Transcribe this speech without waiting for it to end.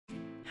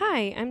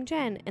Hi, I'm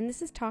Jen, and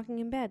this is Talking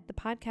in Bed, the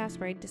podcast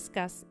where I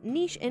discuss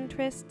niche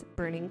interests,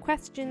 burning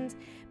questions,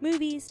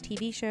 movies,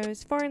 TV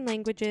shows, foreign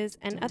languages,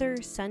 and other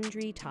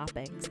sundry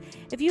topics.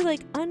 If you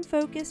like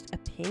unfocused,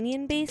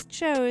 opinion-based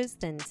shows,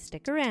 then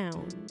stick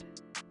around.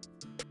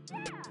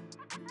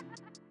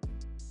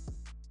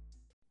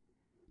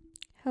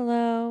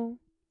 Hello.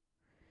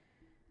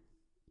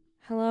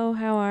 Hello,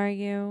 how are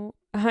you?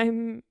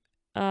 I'm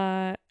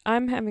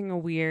having a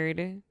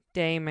weird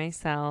day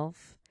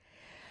myself.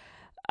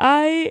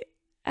 I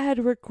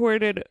had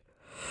recorded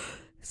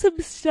some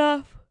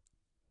stuff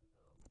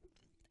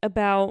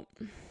about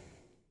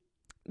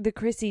the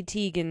Chrissy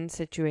Teigen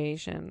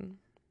situation.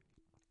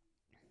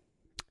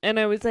 And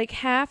I was like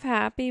half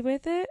happy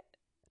with it.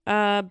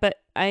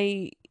 But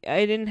I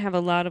didn't have a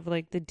lot of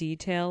like the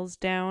details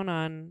down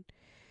on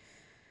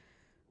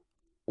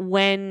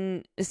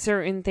when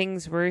certain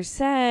things were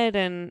said,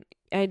 and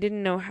I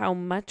didn't know how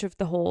much of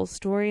the whole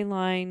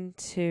storyline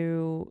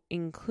to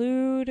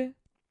include.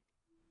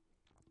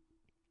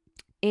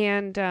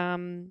 And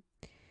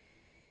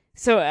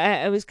so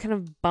I was kind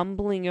of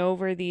bumbling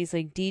over these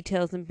like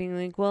details and being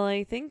like, well,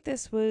 I think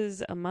this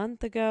was a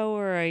month ago,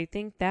 or I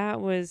think that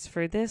was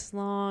for this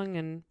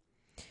long,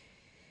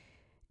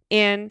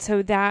 and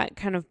so that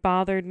kind of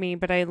bothered me,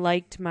 but I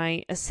liked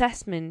my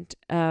assessment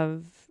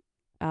of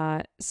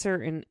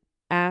certain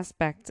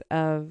aspects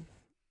of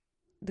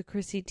the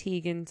Chrissy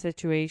Teigen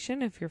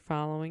situation, if you're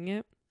following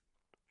it.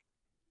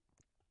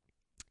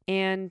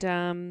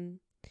 And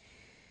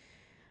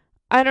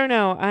I don't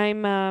know.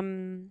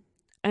 I'm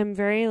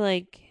very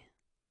like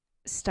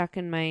stuck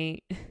in my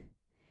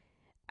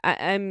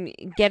I'm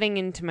getting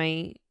into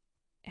my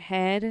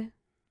head,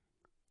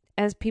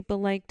 as people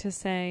like to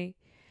say.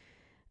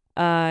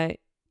 And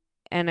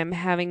I'm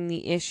having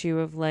the issue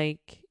of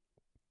like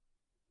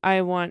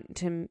I want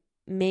to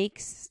make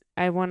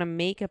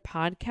a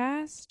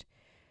podcast.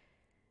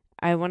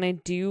 I want to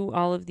do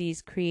all of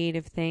these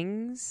creative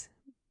things,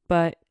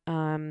 but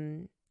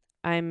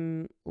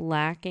I'm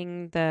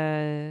lacking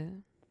the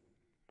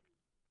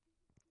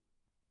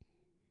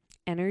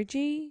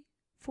energy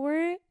for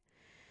it.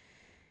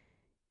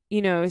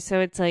 You know,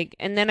 so it's like,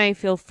 and then I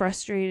feel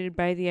frustrated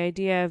by the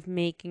idea of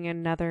making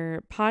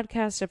another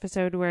podcast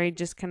episode where I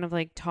just kind of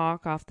like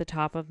talk off the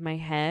top of my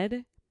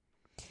head.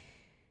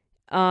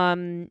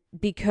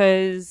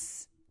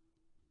 Because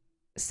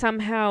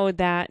somehow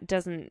that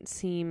doesn't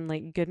seem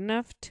like good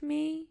enough to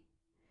me.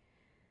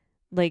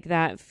 Like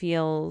that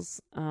feels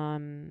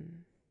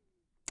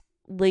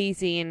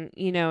lazy, and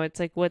you know, it's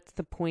like, what's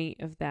the point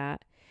of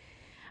that?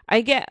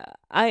 I've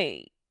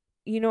been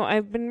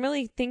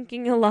really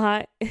thinking a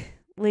lot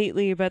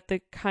lately about the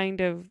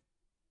kind of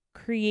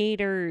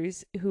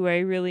creators who I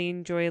really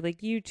enjoy, like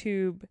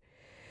YouTube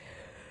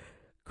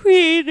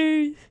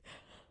creators.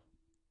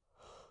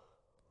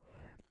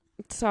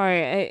 Sorry,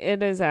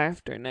 it is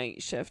after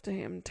night shift. I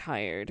am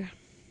tired.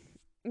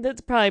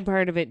 That's probably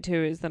part of it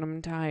too, is that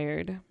I'm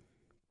tired.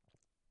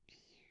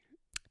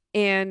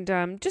 And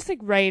just like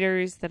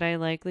writers that I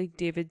like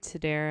David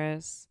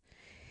Sedaris.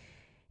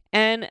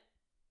 And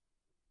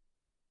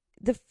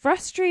the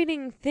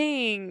frustrating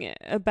thing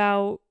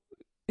about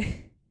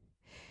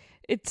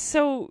it's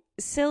so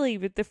silly,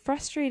 but the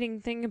frustrating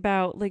thing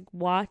about like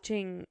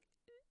watching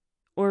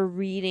or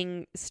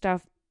reading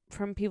stuff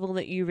from people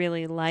that you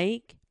really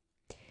like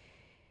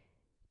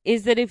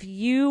is that if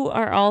you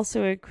are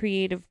also a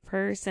creative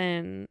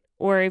person,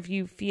 or if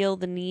you feel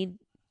the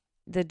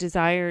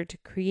desire to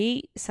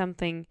create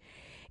something,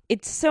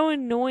 it's so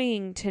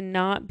annoying to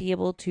not be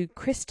able to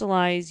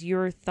crystallize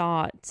your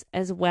thoughts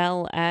as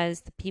well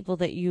as the people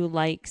that you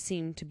like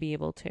seem to be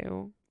able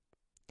to.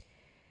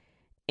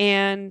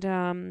 And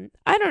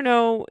I don't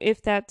know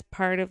if that's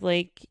part of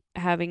like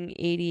having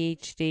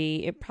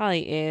ADHD. It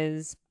probably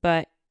is,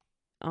 but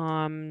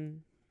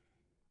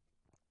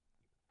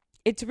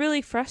it's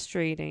really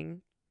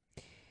frustrating.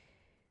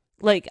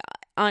 Like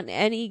on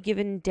any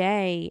given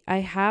day, I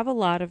have a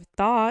lot of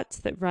thoughts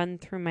that run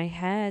through my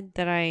head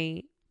that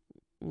I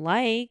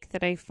like,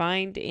 that I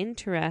find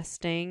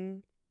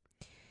interesting,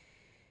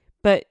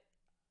 but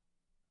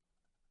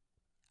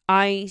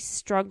I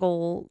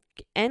struggle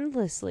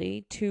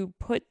endlessly to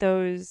put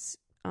those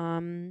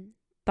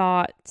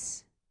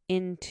thoughts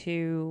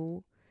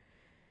into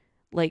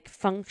like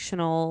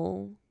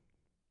functional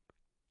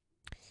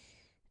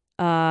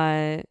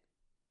to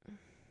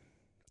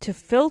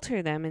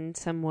filter them in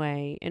some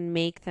way and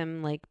make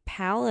them like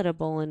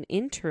palatable and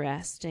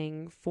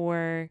interesting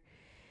for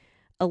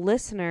a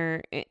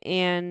listener,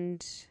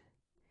 and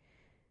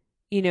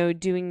you know,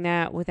 doing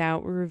that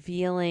without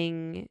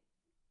revealing,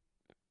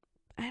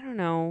 I don't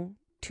know,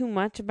 too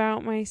much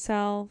about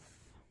myself.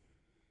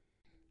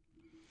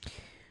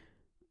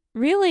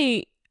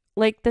 Really,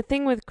 like the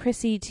thing with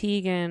Chrissy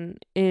Teigen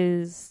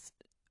is,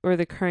 or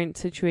the current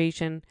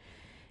situation,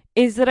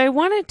 is that I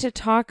wanted to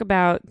talk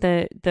about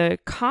the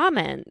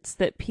comments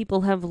that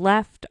people have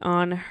left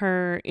on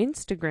her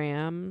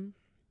Instagram.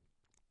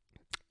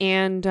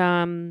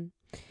 And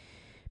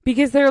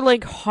because they're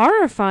like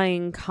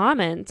horrifying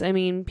comments. I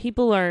mean,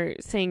 people are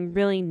saying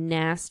really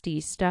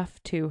nasty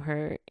stuff to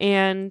her.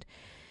 And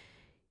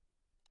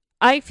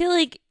I feel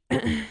like,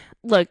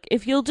 look,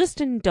 if you'll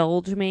just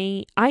indulge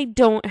me, I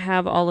don't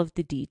have all of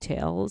the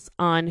details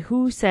on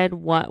who said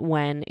what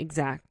when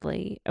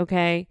exactly,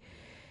 okay?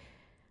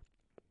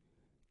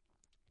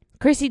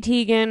 Chrissy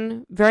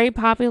Teigen, very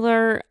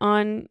popular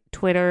on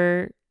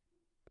Twitter.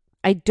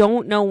 I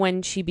don't know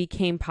when she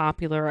became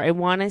popular. I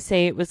want to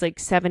say it was like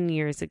 7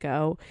 years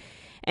ago.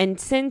 And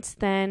since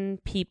then,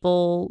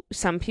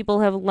 some people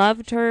have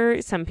loved her.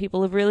 Some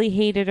people have really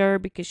hated her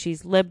because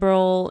she's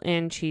liberal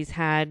and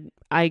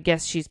I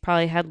guess she's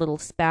probably had little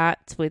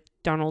spats with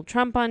Donald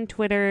Trump on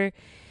Twitter.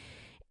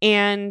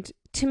 And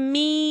to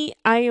me,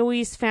 I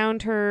always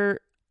found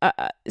her,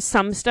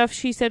 some stuff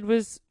she said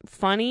was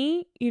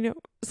funny,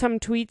 some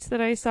tweets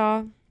that I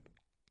saw.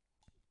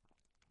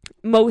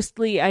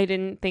 Mostly, I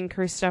didn't think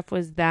her stuff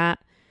was that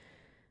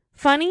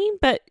funny,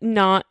 but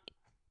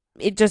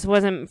it just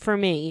wasn't for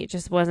me. It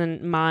just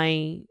wasn't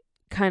my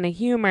kind of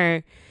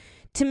humor.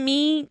 To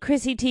me,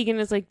 Chrissy Teigen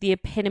is like the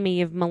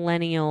epitome of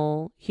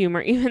millennial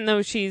humor, even though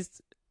I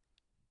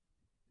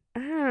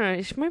don't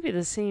know, she might be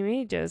the same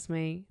age as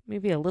me,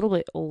 maybe a little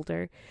bit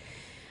older.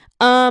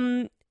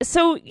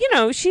 So,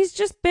 she's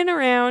just been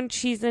around.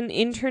 She's an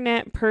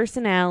internet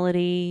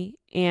personality,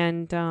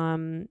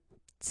 and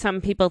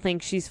some people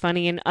think she's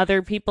funny and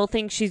other people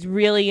think she's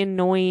really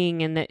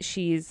annoying and that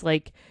she's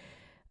like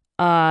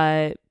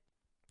kind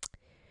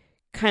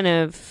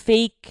of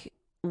fake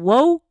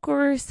woke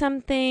or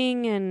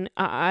something. And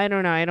I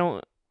don't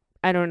know.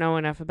 I don't know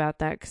enough about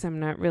that because I'm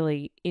not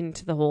really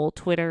into the whole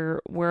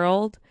Twitter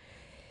world.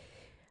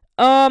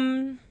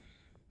 And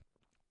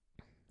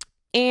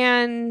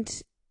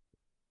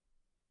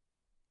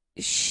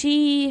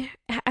she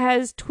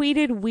has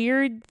tweeted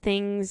weird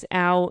things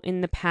out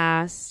in the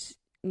past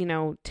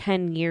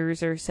 10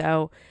 years or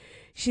so.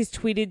 She's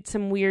tweeted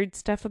some weird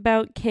stuff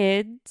about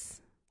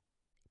kids,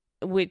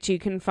 which you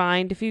can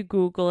find if you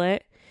Google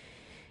it.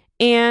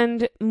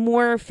 And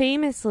more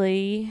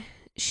famously,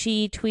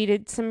 she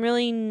tweeted some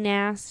really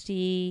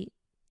nasty,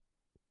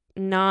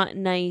 not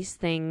nice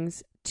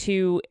things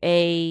to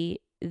a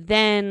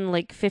then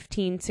like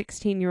 15,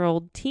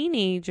 16-year-old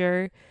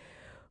teenager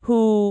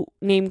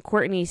named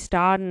Courtney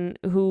Stodden,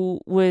 who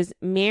was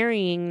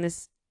marrying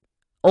this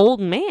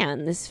old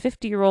man, this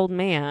 50-year-old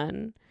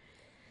man.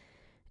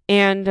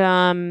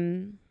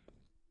 And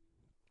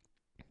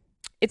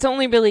it's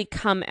only really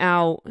come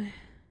out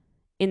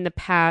in the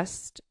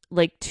past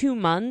like 2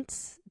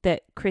 months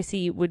that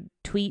Chrissy would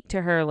tweet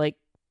to her, like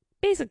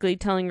basically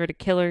telling her to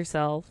kill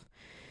herself,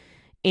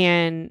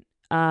 and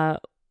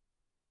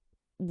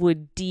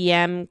would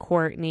DM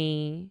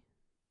Courtney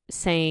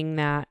saying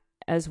that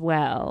as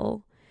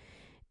well.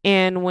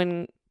 And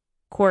when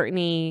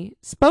Courtney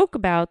spoke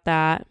about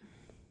that,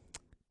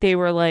 they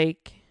were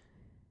like,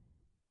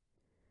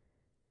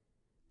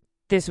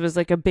 this was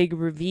like a big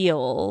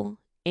reveal,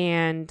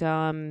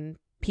 and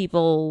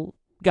people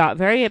got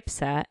very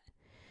upset.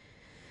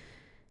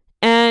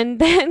 And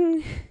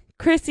then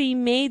Chrissy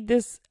made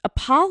this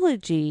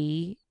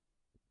apology,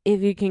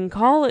 if you can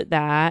call it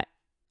that,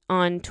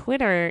 on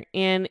Twitter,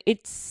 and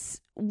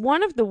it's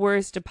one of the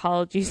worst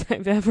apologies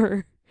I've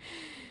ever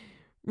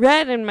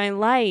read in my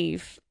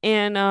life.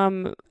 And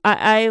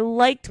I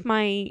liked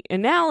my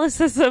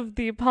analysis of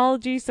the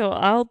apology, so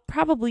I'll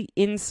probably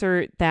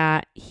insert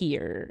that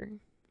here.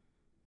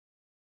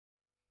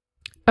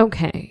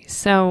 Okay,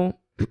 so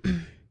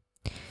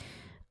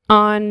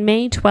on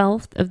May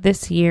 12th of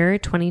this year,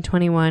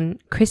 2021,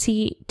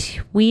 Chrissy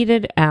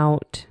tweeted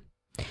out,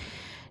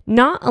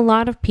 "Not a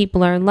lot of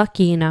people are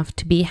lucky enough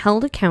to be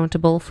held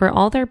accountable for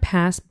all their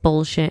past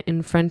bullshit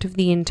in front of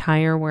the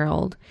entire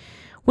world,"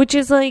 which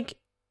is like,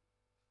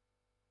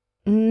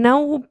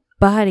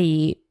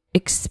 nobody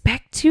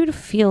expects you to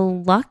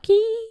feel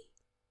lucky.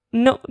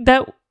 No,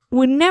 that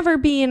would never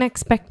be an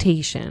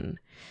expectation,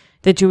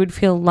 that you would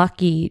feel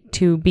lucky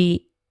to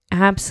be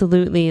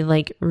absolutely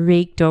like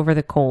raked over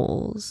the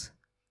coals.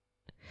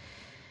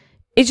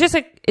 It's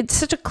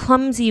such a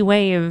clumsy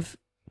way of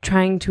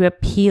trying to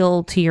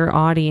appeal to your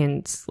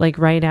audience, like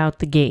right out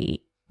the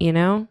gate,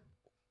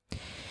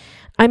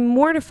 I'm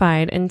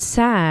mortified and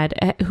sad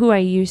at who I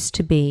used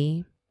to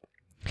be.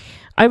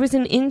 I was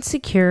an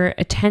insecure,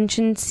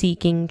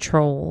 attention-seeking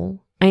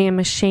troll. I am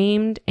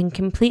ashamed and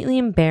completely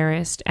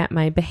embarrassed at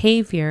my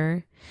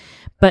behavior,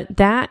 but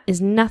that is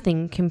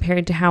nothing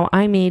compared to how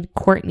I made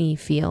Courtney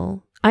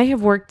feel. I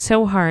have worked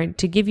so hard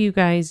to give you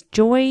guys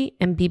joy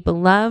and be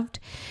beloved,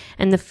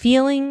 and the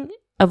feeling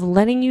of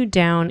letting you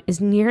down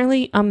is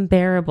nearly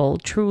unbearable,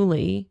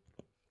 truly.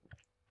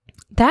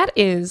 That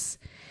is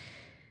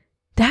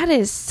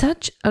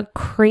such a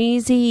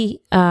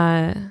crazy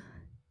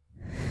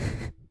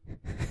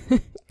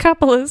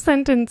couple of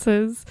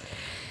sentences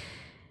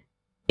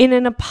in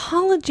an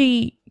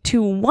apology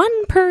to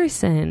one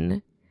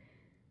person.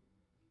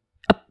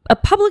 A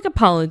public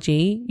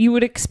apology, you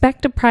would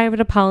expect a private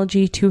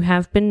apology to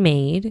have been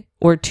made,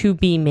 or to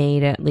be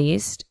made at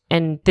least,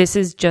 and this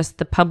is just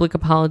the public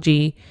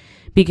apology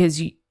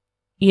because,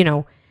 you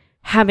know,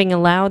 having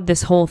allowed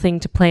this whole thing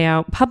to play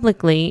out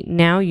publicly,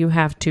 now you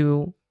have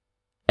to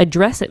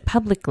address it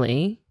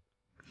publicly.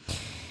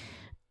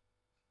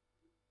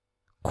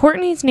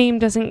 Kourtney's name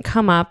doesn't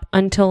come up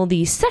until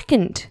the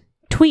second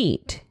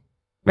tweet,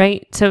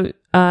 right? So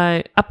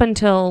up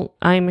until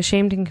I'm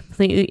ashamed and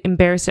completely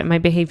embarrassed at my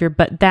behavior,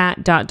 but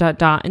that ...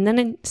 And then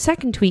a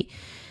second tweet,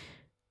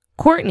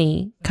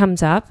 Kourtney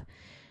comes up.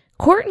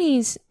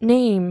 Kourtney's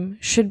name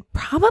should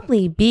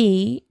probably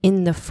be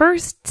in the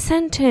first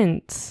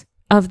sentence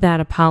of that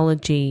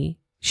apology.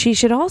 She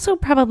should also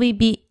probably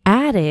be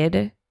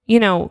added,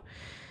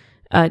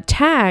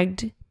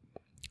 tagged.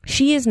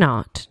 She is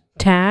not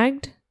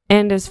tagged.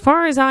 And as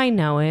far as I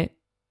know it,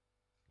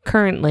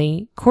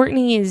 currently,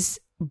 Kourtney is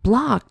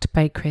blocked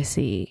by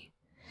Chrissy.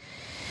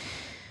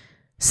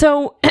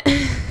 So,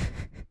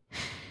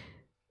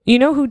 you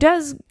know who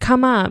does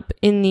come up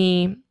in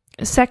the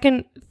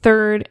second,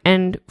 third,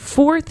 and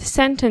fourth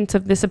sentence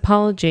of this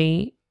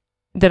apology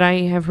that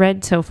I have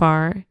read so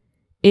far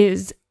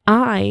is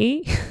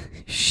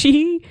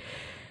she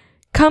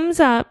comes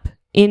up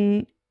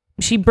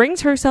she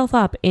brings herself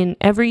up in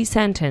every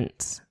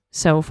sentence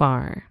so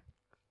far.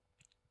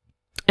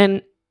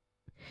 And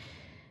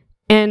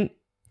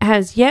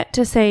has yet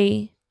to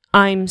say,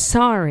 I'm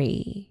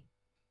sorry,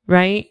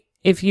 right?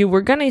 If you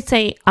were going to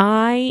say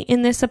I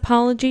in this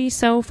apology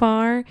so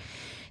far,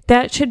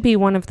 that should be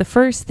one of the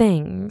first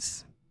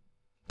things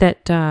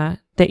that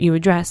you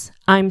address.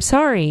 I'm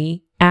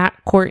sorry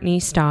at Kourtney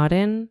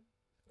Stodden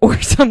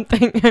or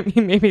something. I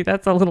mean, maybe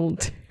that's a little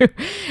too...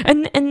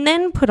 And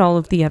then put all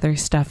of the other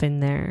stuff in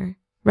there,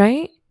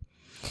 right?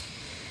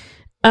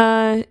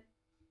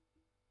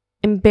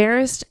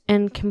 Embarrassed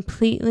and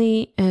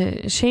completely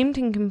ashamed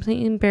and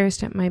completely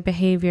embarrassed at my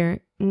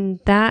behavior.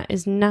 That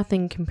is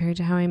nothing compared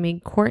to how I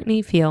made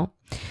Kourtney feel.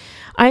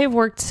 I have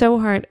worked so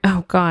hard,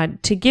 oh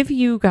God, to give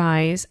you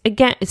guys,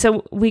 again,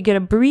 so we get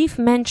a brief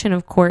mention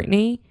of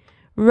Kourtney,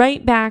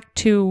 right back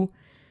to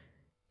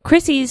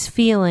Chrissy's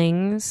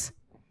feelings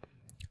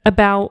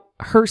about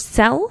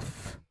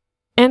herself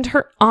and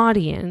her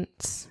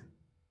audience.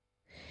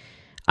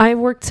 I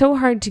worked so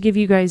hard to give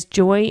you guys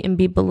joy and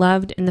be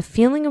beloved, and the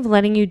feeling of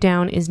letting you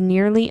down is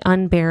nearly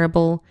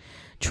unbearable.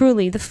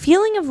 Truly, the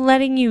feeling of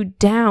letting you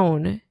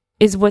down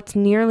is what's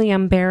nearly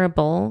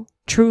unbearable,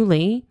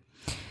 truly.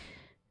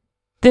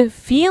 The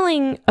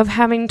feeling of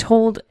having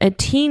told a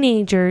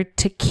teenager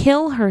to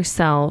kill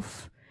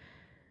herself,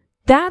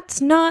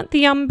 that's not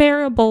the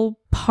unbearable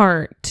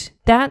part.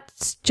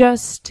 That's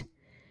just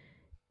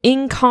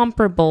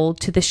incomparable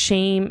to the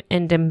shame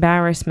and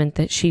embarrassment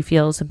that she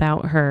feels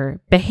about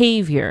her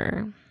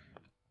behavior.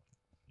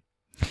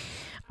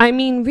 I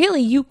mean,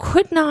 really, you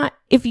could not,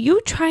 if you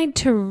tried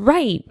to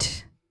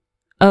write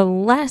a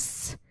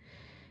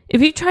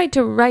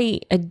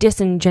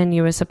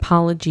disingenuous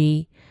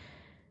apology,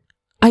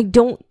 I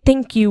don't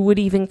think you would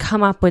even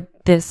come up with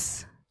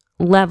this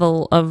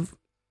level of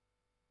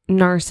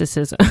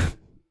narcissism.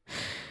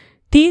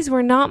 These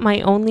were not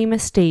my only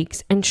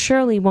mistakes and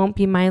surely won't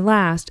be my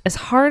last, as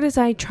hard as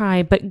I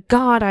try, but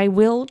God, I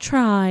will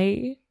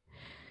try.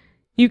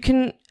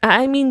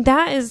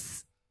 That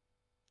is...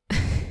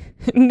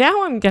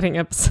 Now I'm getting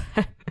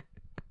upset.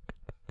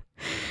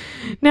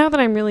 Now that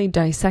I'm really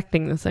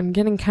dissecting this, I'm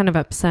getting kind of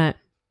upset.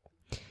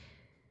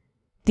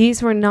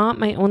 These were not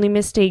my only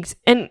mistakes.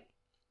 And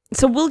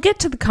so we'll get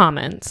to the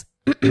comments.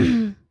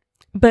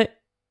 But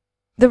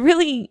the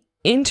really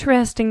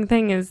interesting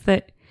thing is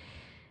that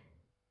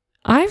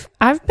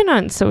I've been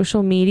on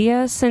social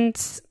media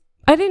since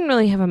I didn't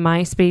really have a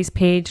MySpace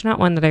page, not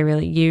one that I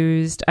really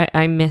used.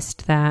 I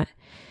missed that.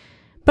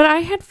 But I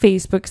had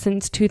Facebook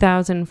since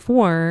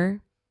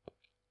 2004.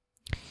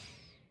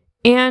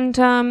 And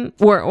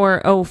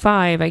or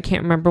 05, I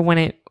can't remember when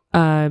it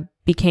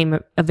became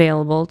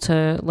available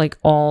to like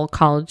all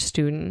college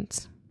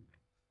students.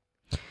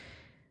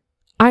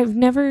 I've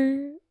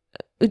never,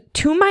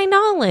 to my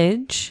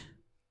knowledge,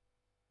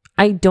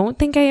 I don't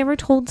think I ever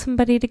told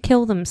somebody to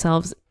kill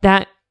themselves.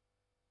 That,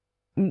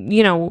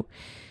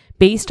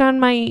 based on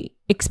my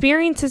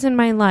experiences in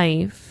my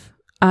life,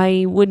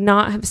 I would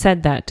not have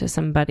said that to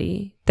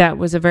somebody. That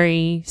was a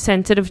very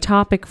sensitive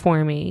topic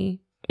for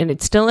me, and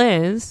it still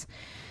is.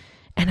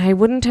 And I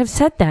wouldn't have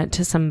said that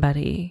to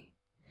somebody.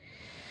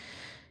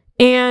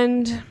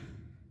 And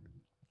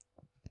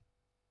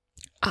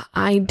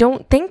I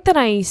don't think that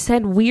I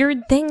said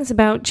weird things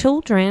about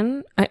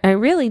children. I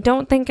really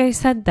don't think I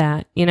said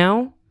that,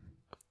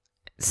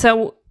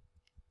 So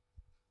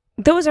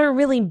those are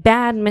really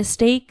bad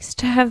mistakes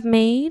to have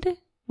made,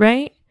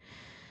 right?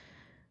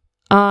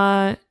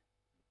 And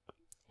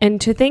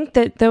to think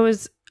that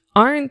those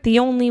aren't the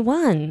only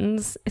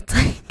ones, it's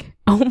like,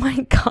 oh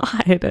my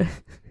God.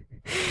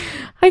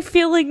 I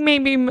feel like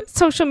maybe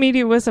social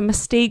media was a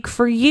mistake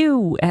for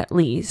you, at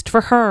least.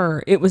 For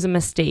her, it was a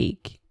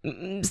mistake.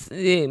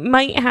 It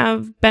might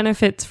have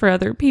benefits for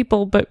other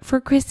people, but for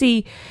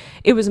Chrissy,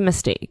 it was a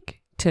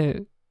mistake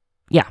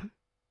yeah.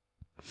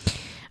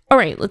 All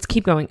right, let's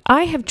keep going.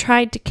 I have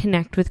tried to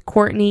connect with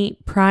Kourtney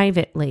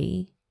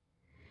privately.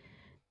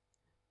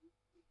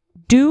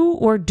 do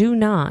or do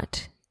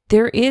not.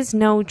 There is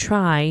no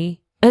try,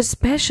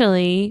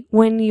 especially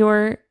when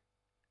you're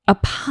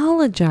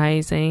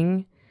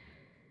apologizing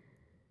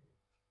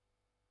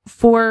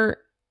for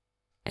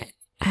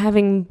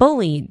having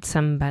bullied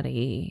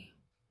somebody,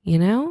 you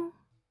know?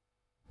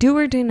 Do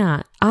or do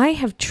not. I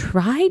have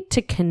tried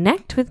to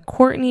connect with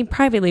Courtney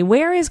privately.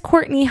 Where is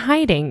Courtney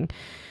hiding?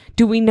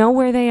 Do we know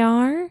where they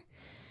are?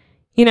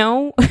 You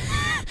know?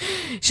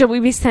 Should we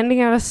be sending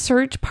out a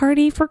search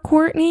party for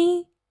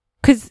Courtney?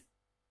 Because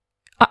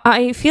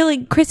I feel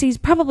like Chrissy's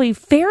probably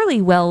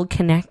fairly well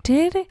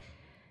connected.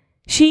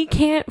 She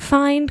can't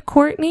find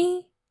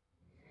Courtney.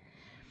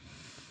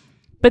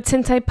 But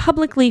since I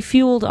publicly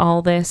fueled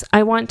all this,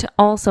 I want to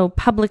also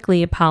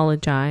publicly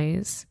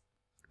apologize.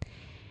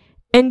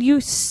 And you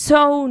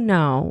so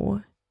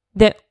know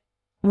that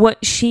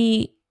what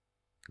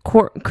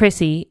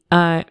Chrissy,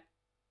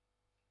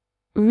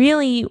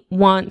 really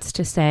wants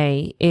to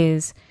say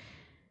is,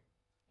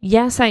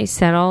 yes, I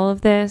said all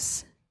of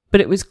this,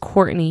 but it was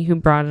Courtney who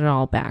brought it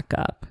all back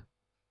up,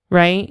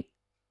 right?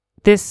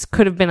 This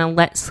could have been a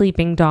let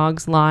sleeping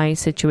dogs lie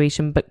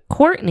situation, but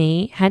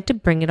Courtney had to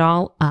bring it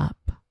all up.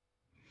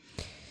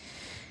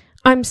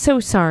 I'm so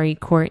sorry,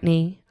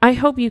 Courtney. I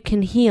hope you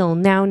can heal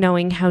now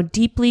knowing how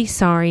deeply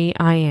sorry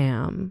I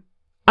am.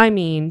 I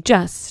mean,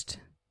 just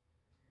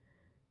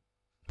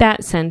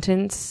that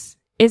sentence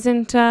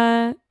isn't,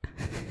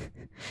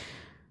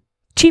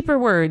 cheaper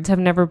words have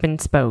never been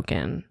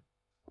spoken.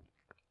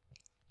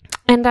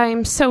 And I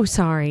am so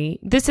sorry.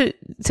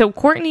 So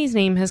Courtney's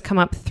name has come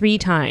up 3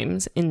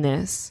 times in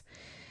this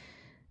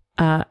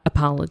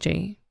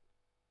apology.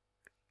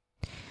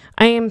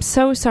 I am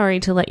so sorry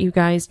to let you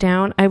guys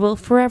down. I will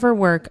forever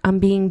work on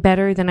being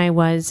better than I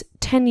was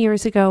 10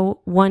 years ago,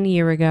 1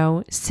 year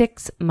ago,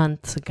 6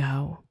 months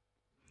ago.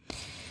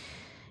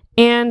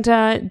 And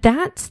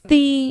that's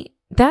the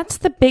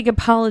big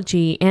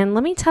apology. And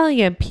let me tell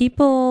you,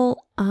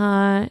 people,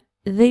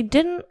 they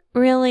didn't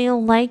really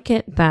like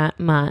it that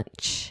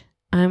much.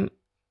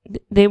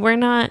 They were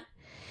not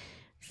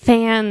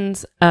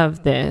fans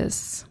of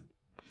this.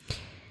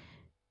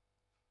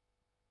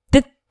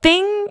 The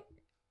thing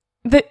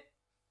that,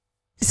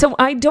 so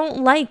I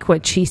don't like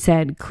what she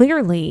said.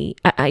 Clearly,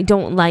 I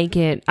don't like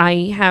it.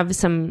 I have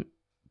some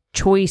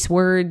choice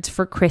words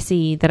for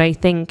Chrissy that I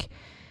think,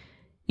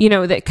 you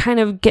know, that kind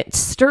of get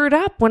stirred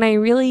up when I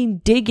really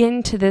dig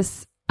into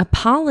this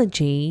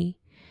apology.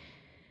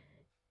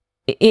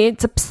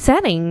 It's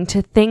upsetting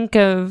to think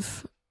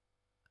of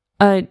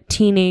a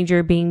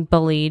teenager being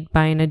bullied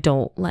by an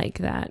adult like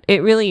that.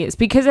 It really is.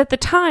 Because at the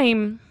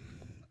time,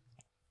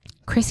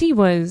 Chrissy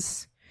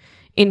was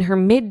in her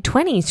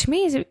mid-20s. She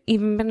may have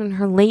even been in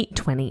her late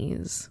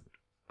 20s.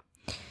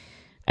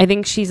 I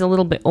think she's a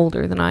little bit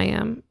older than I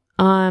am.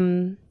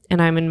 And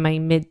I'm in my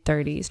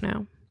mid-30s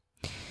now.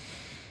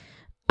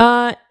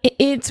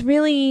 It's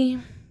really,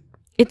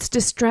 it's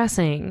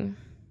distressing,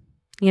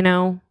 you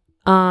know?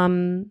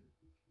 And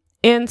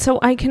so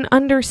I can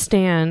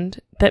understand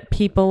that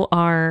people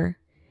are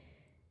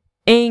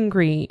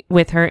angry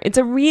with her. It's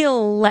a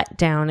real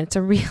letdown. It's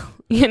a real,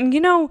 and you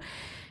know,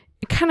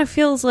 it kind of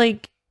feels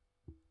like,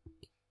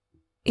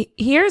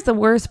 here's the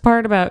worst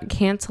part about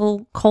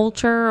cancel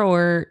culture,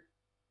 or,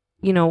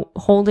 you know,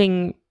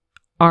 holding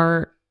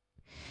our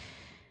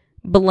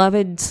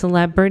beloved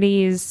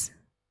celebrities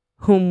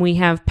whom we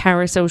have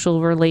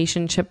parasocial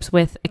relationships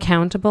with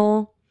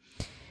accountable.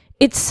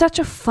 It's such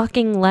a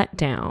fucking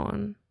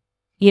letdown.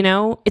 You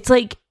know, it's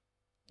like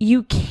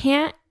you're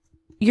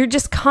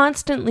just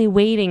constantly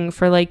waiting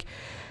for like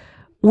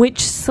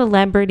which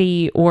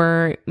celebrity,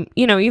 or,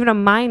 you know, even a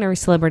minor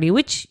celebrity,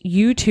 which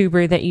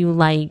YouTuber that you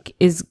like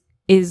is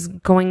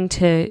going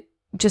to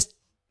just,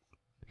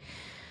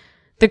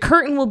 the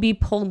curtain will be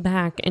pulled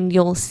back and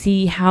you'll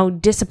see how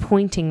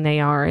disappointing they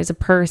are as a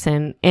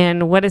person.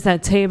 And what does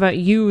that say about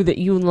you, that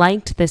you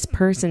liked this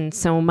person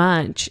so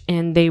much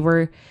and they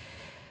were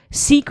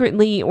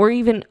secretly or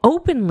even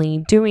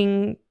openly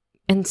doing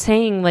and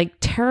saying like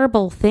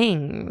terrible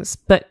things,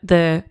 but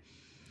the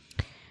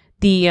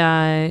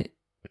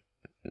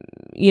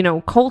you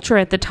know, culture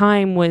at the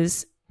time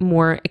was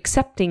more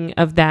accepting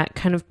of that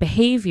kind of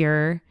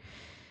behavior.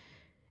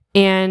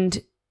 And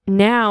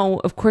now,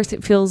 of course,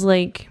 it feels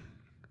like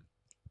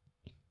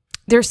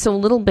there's so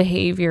little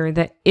behavior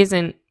that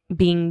isn't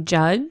being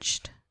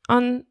judged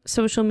on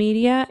social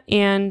media,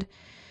 and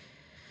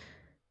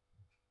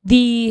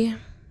the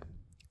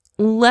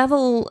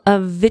level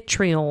of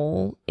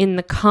vitriol in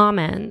the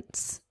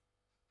comments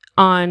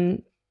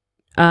on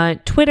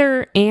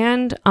Twitter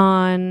and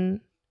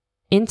on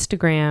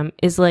Instagram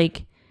is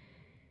like,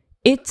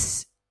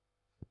 it's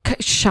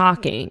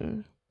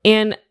shocking.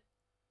 And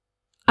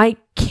I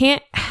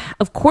can't,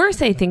 of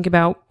course I think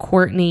about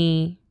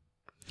Courtney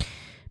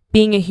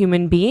being a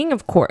human being.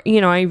 Of course,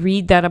 you know, I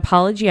read that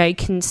apology, I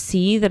can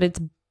see that it's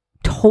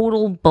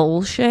total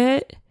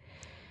bullshit.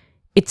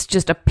 It's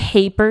just a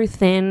paper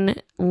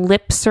thin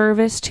lip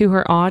service to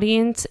her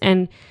audience.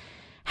 And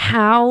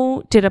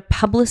how did a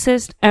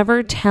publicist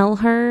ever tell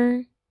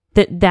her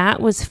that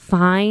that was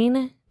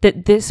fine?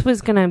 That this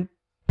was going to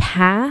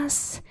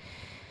pass.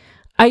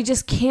 I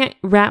just can't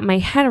wrap my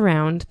head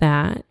around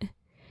that.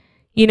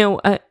 You know,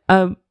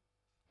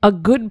 a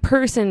good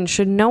person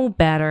should know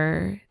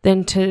better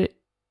than to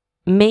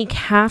make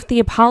half the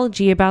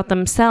apology about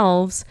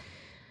themselves.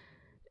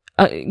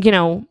 And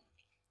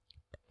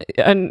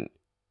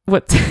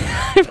what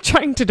I'm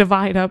trying to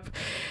divide up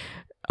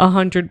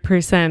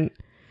 100%.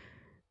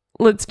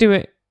 Let's do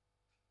it.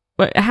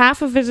 But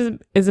half of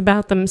it is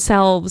about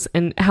themselves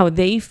and how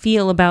they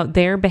feel about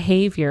their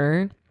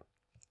behavior.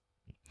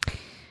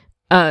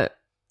 A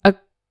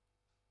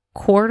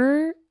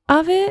quarter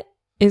of it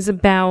is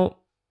about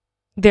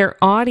their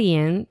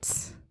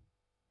audience.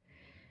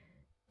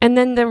 And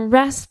then the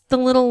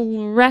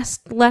little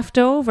rest left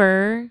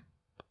over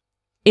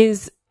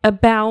is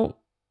about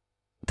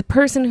the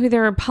person who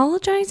they're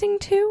apologizing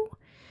to.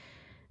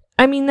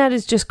 I mean, that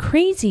is just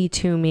crazy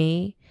to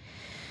me.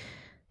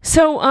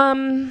 So,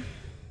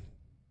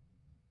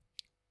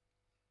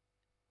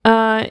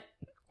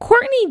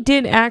 Courtney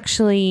did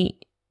actually,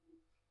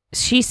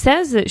 she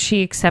says that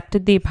she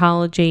accepted the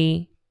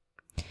apology,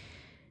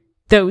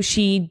 though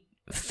she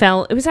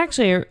felt, it was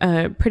actually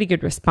a pretty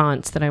good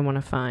response that I want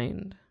to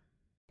find.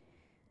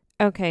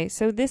 Okay,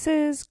 so this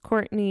is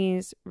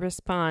Courtney's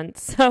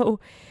response. So,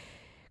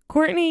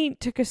 Courtney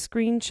took a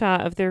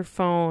screenshot of their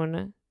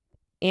phone,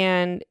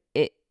 and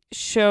it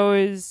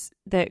shows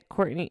that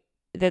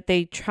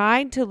they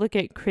tried to look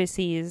at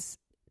Chrissy's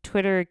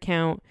Twitter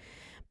account,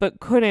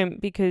 but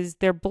couldn't because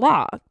they're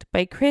blocked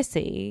by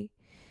Chrissy.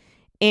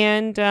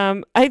 And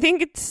I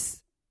think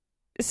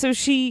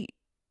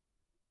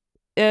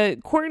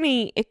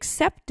Courtney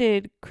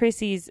accepted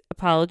Chrissy's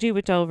apology,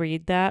 which I'll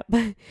read that,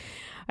 but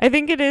I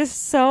think it is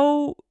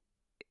so,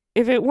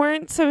 if it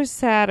weren't so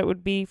sad, it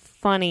would be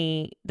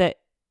funny that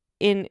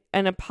in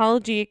an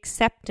apology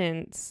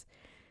acceptance,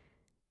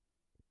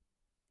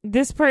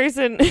 this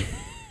person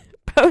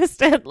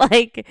posted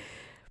like,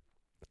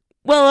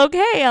 well,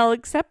 okay, I'll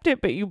accept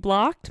it, but you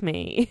blocked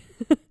me.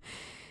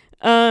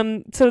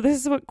 So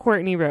this is what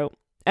Courtney wrote.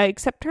 I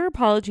accept her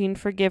apology and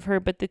forgive her,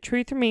 but the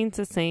truth remains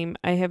the same.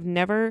 I have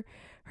never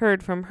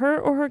heard from her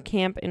or her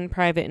camp in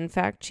private. In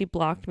fact, she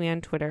blocked me on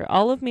Twitter.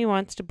 All of me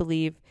wants to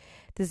believe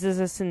this is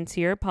a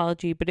sincere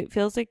apology, but it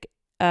feels like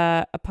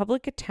a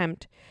public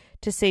attempt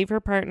to save her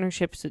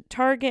partnerships with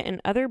Target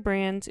and other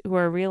brands who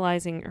are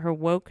realizing her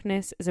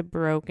wokeness is a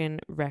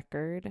broken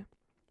record.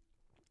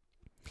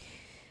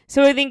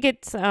 So I think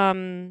it's,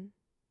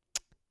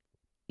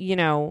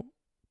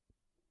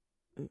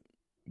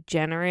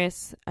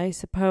 generous, I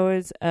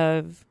suppose,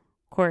 of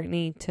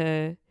Courtney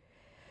to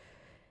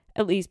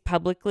at least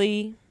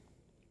publicly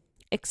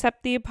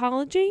accept the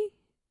apology.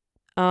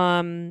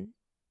 It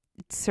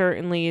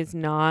certainly is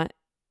not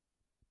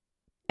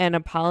an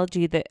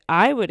apology that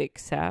I would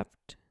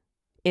accept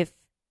if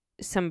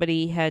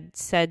somebody had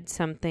said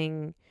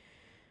something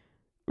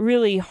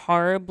really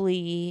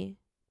horribly,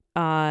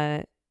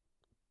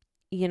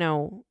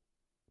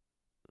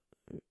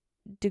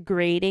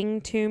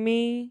 degrading to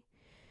me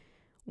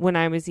when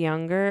I was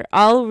younger.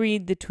 I'll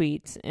read the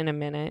tweets in a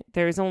minute.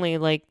 There's only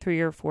like 3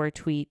 or 4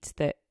 tweets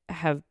that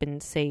have been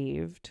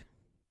saved.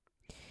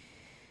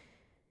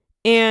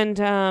 And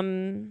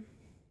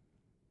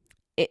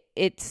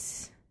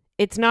it's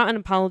not an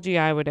apology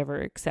I would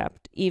ever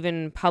accept,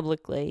 even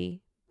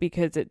publicly,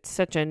 because it's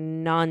such a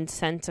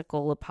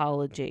nonsensical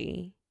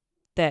apology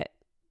that,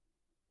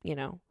 if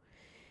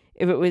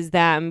it was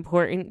that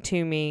important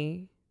to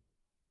me,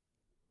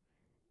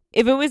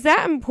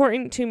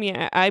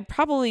 I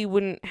probably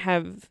wouldn't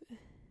have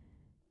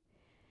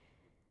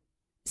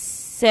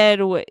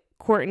said what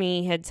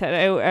Courtney had said.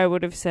 I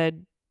would have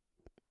said,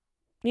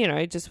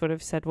 I just would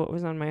have said what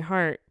was on my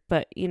heart.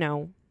 But,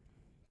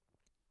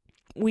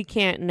 we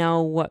can't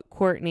know what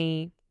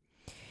Courtney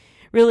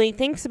really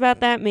thinks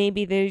about that.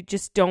 Maybe they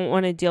just don't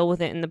want to deal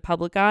with it in the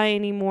public eye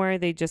anymore.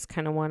 They just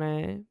kind of want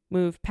to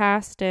move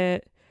past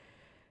it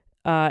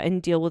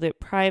and deal with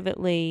it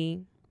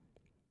privately.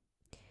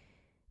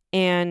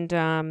 And,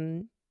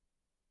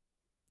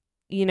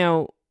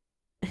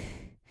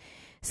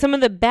 some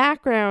of the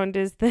background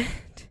is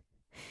that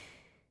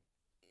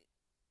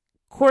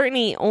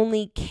Courtney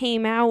only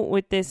came out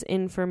with this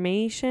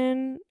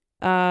information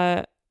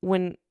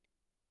when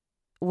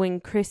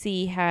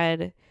Chrissy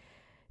had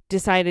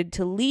decided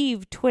to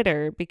leave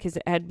Twitter because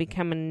it had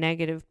become a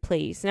negative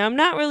place. Now, I'm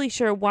not really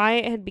sure why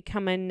it had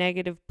become a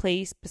negative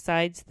place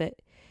besides that,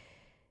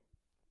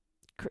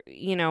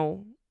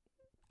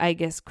 I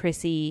guess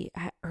Chrissy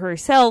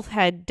herself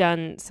had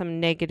done some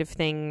negative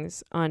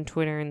things on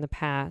Twitter in the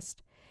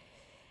past.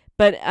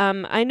 But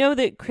I know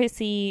that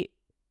Chrissy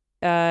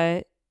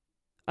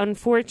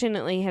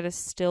unfortunately had a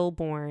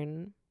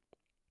stillborn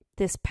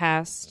this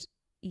past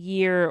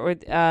year or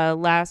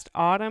last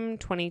autumn,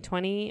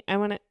 2020,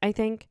 I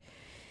think.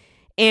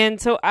 And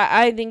so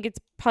I think it's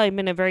probably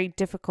been a very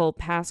difficult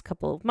past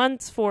couple of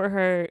months for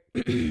her.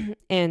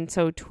 And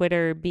so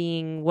Twitter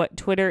being what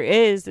Twitter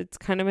is, it's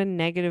kind of a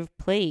negative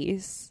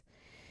place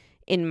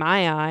in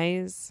my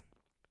eyes.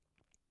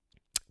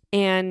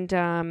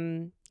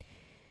 And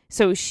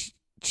so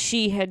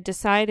she had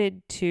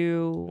decided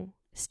to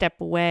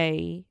step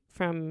away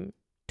from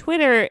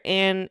Twitter,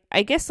 and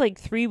I guess like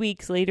 3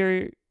 weeks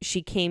later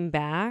she came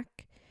back.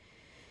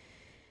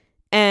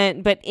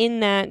 But in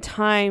that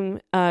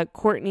time,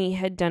 Courtney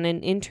had done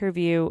an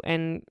interview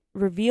and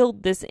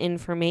revealed this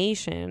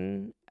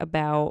information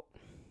about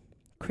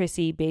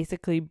Chrissy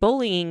basically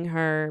bullying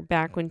her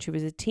back when she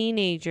was a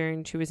teenager,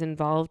 and she was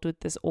involved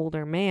with this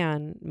older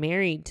man,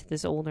 married to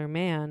this older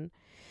man.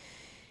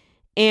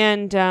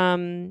 And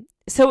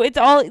so it's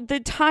all,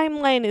 the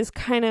timeline is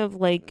kind of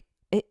like,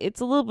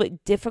 it's a little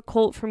bit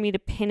difficult for me to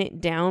pin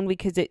it down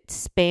because it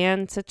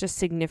spans such a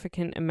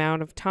significant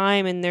amount of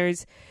time, and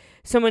there's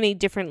so many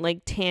different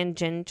like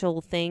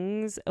tangential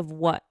things of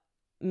what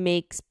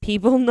makes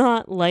people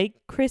not like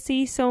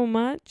Chrissy so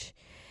much.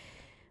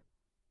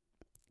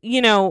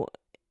 You know,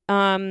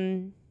 I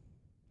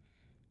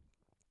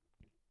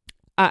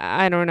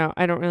don't know.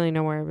 I don't really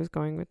know where I was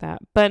going with that.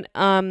 But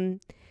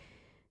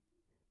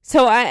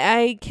so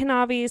I can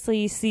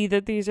obviously see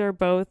that these are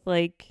both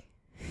like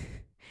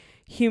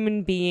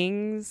human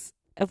beings,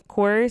 of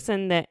course,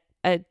 and that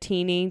a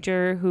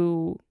teenager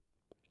who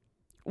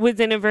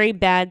was in a very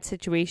bad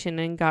situation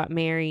and got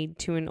married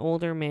to an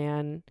older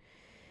man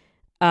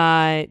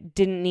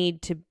didn't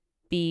need to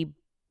be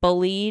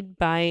bullied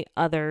by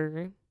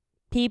other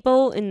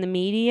people in the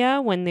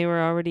media when they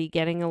were already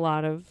getting a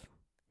lot of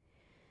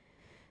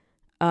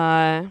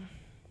there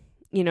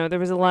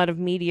was a lot of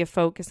media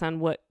focus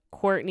on what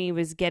Courtney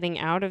was getting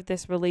out of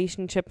this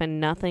relationship and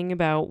nothing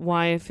about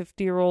why a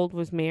 50-year-old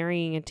was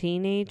marrying a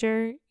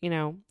teenager,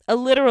 a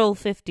literal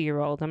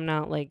 50-year-old. I'm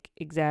not like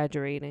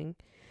exaggerating.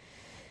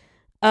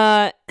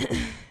 And,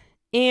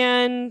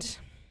 at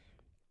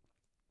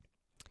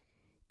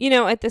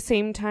the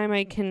same time,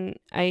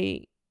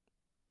 I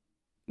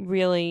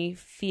really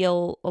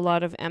feel a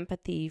lot of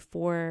empathy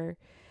for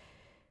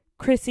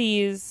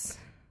Chrissy's,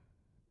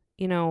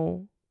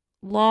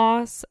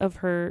 loss of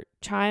her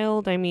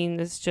child. I mean,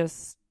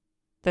 that's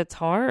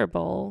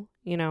horrible,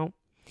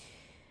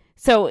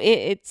 So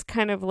it's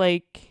kind of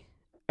like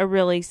a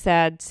really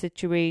sad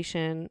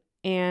situation.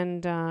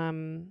 And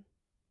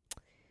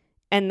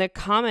the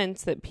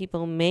comments that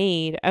people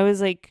made, I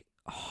was like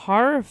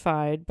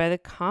horrified by the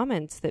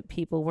comments that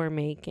people were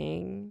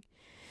making.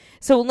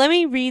 So let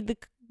me read the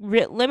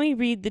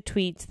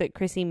tweets that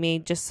Chrissy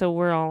made just so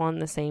we're all on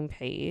the same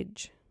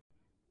page.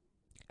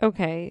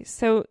 Okay,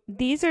 so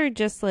these are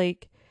just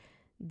like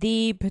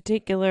the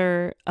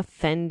particular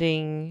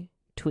offending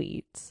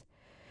tweets.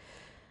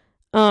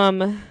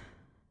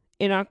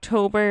 In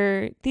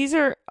October, these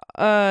are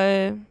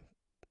from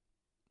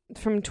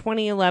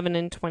 2011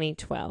 and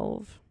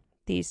 2012.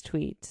 These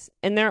tweets,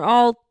 and they're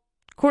all,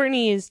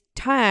 Courtney is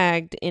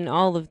tagged in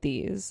all of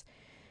these,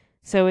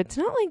 so it's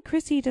not like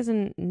Chrissy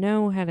doesn't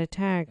know how to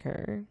tag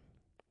her.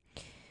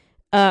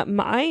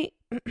 My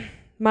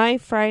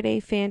Friday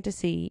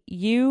fantasy,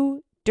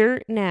 you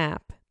dirt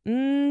nap,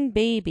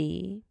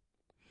 baby.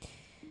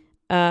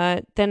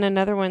 Then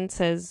another one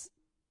says,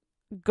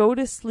 go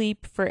to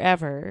sleep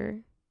forever.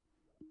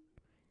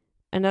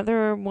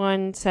 Another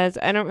one says,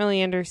 I don't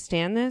really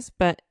understand this,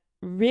 but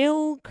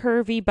real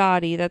curvy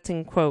body, that's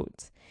in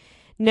quotes,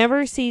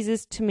 never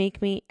ceases to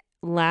make me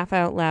laugh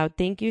out loud.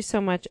 Thank you so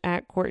much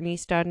at Courtney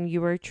Stodden.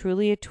 You are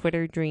truly a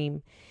Twitter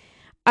dream.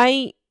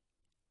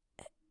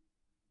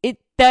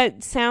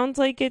 That sounds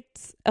like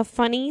it's a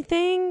funny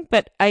thing,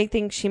 but I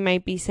think she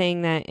might be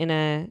saying that in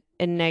a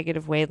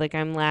negative way, like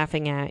I'm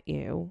laughing at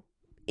you.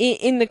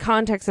 In the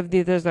context of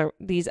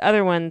these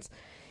other ones,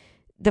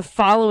 the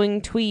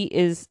following tweet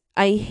is,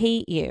 I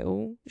hate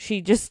you.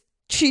 She just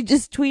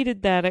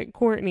tweeted that at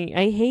Courtney.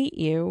 I hate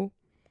you.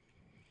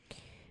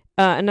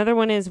 Another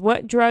one is,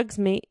 what drug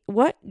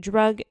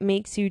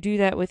makes you do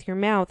that with your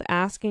mouth?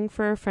 Asking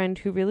for a friend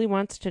who really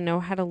wants to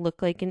know how to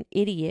look like an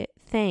idiot.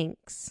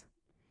 Thanks.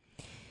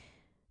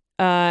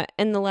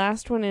 And the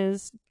last one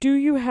is, do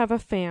you have a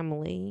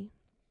family?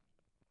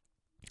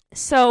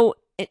 So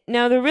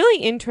now the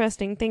really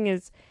interesting thing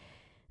is,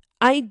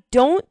 I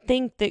don't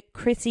think that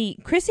Chrissy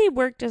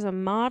worked as a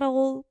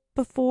model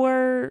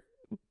before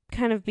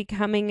kind of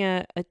becoming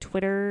a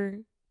Twitter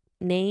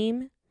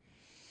name.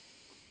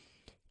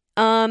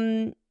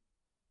 I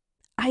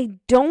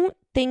don't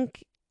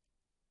think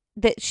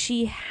that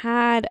she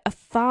had a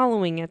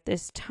following at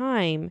this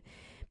time,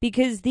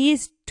 because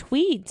these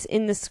tweets,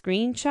 in the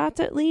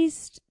screenshots at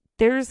least,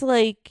 there's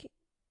like,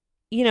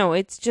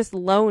 it's just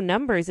low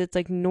numbers. It's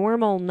like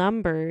normal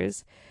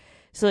numbers.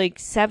 So like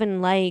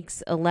 7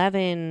 likes,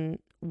 11,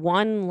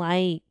 1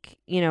 like,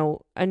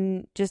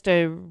 and just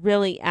a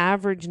really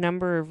average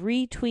number of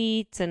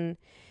retweets. And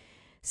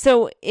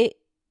so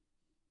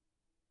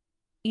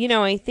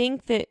I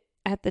think that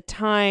at the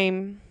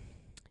time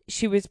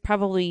she was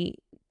probably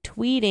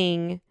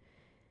tweeting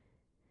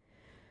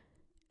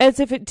as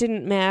if it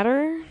didn't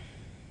matter,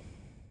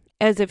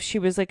 as if she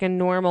was like a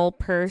normal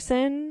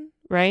person,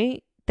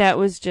 right? That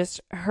was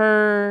just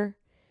her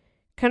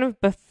kind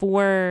of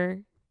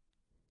before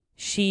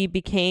she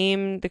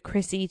became the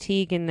Chrissy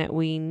Teigen that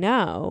we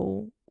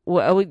know,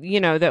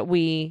 that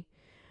we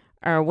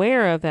are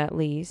aware of, at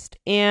least.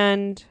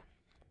 And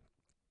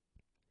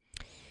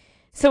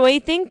so I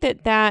think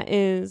that that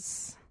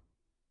is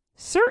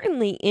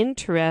certainly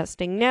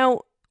interesting.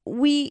 Now,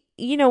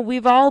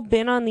 we've all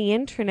been on the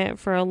internet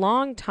for a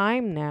long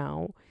time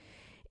now,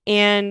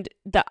 and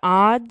the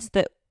odds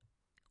that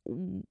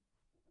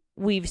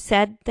we've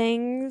said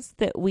things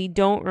that we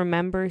don't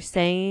remember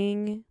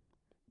saying,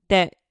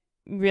 that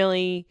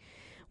really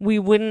we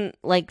wouldn't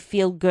like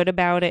feel good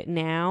about it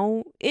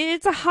now,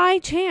 it's a high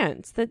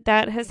chance that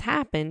that has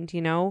happened.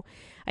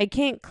 I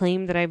can't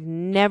claim that I've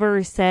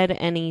never said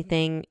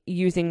anything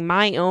using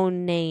my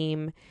own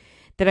name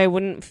that I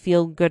wouldn't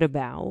feel good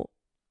about.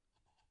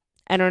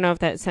 I don't know if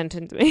that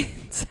sentence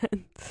made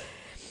sense.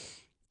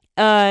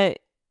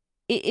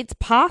 It's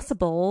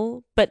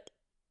possible, but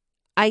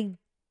I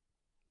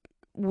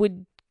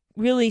would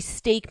really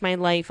stake my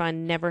life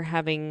on never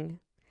having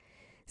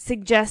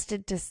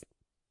suggested to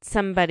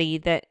somebody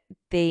that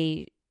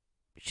they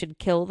should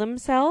kill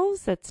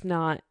themselves. That's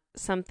not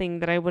something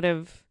that I would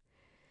have,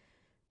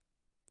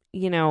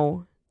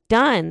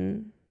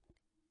 done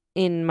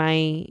in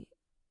my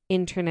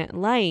internet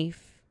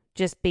life,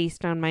 just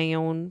based on my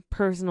own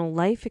personal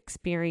life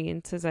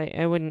experiences.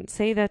 I wouldn't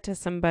say that to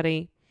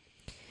somebody.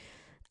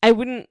 I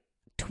wouldn't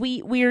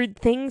tweet weird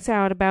things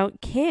out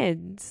about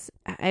kids.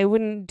 I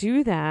wouldn't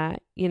do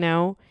that,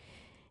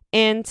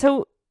 And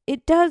so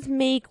it does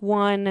make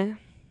one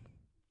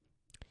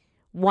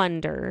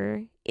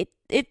wonder.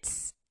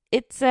 It's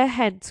a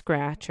head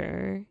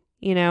scratcher,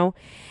 And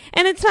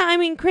it's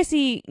not,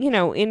 Chrissy,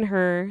 in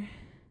her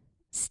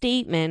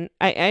statement,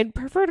 I'd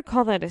prefer to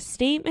call that a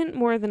statement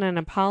more than an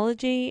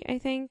apology, I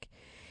think.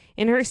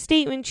 In her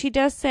statement, she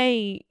does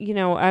say,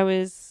 I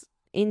was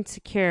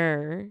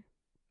insecure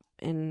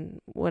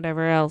and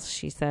whatever else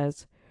she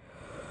says.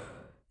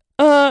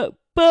 But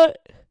I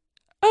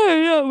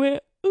don't know, man.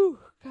 Ooh,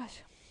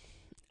 gosh.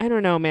 I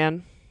don't know,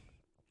 man.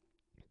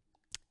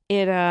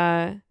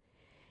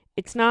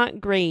 It's not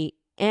great.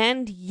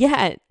 And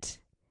yet,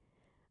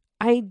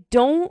 I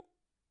don't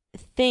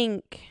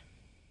think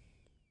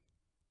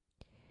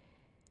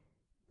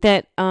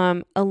that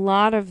a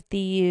lot of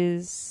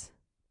these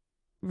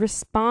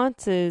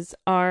responses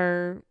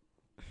are,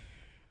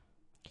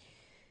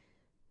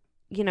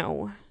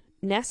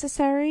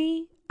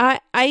 necessary.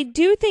 I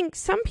do think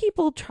some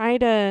people try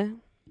to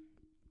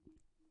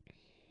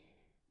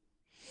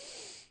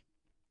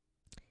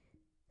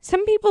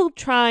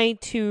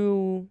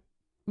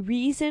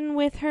reason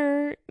with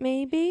her,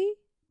 maybe.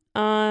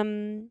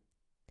 Some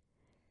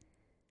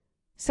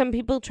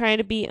people try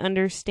to be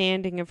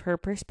understanding of her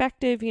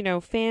perspective.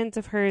 Fans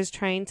of hers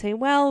try and say,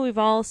 well, we've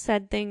all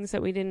said things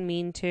that we didn't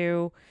mean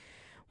to.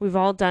 We've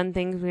all done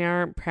things we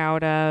aren't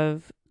proud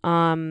of.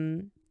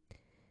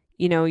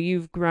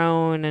 You've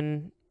grown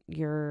and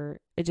you're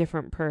a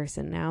different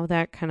person now.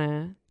 That kind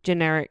of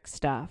generic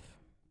stuff.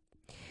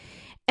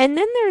 And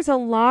then there's a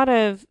lot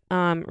of,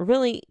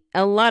 really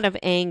a lot of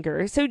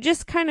anger. So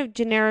just kind of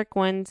generic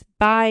ones.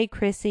 Bye,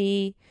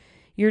 Chrissy.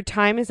 Your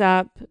time is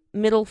up.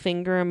 Middle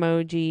finger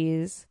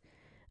emojis.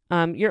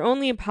 You're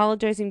only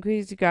apologizing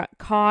because you got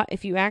caught.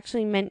 If you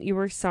actually meant you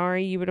were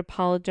sorry, you would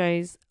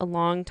apologize a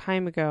long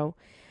time ago.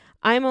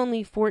 I'm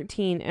only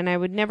 14 and I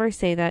would never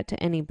say that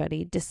to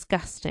anybody.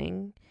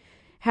 Disgusting.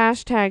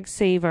 Hashtag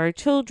save our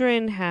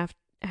children.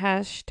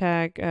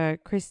 Hashtag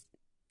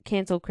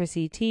cancel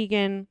Chrissy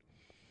Teigen.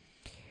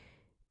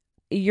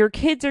 Your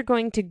kids are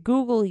going to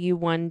Google you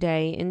one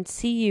day and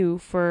see you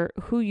for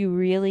who you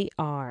really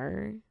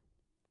are.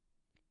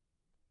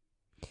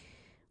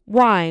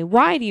 Why?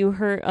 Why do you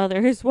hurt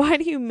others? Why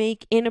do you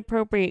make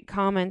inappropriate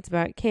comments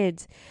about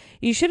kids?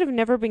 You should have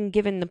never been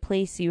given the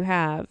place you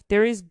have.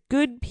 There is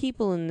good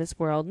people in this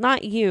world,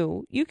 not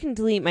you. You can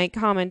delete my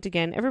comment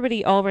again.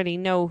 Everybody already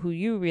know who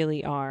you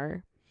really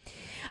are.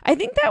 I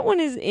think that one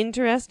is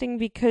interesting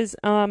because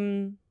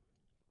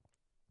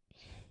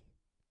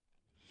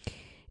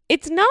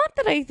it's not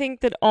that I think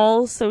that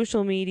all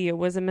social media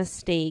was a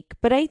mistake,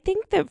 but I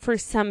think that for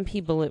some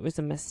people it was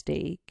a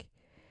mistake.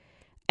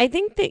 I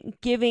think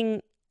that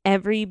giving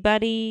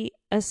everybody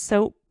a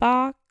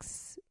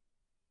soapbox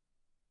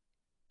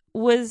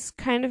was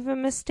kind of a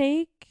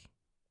mistake,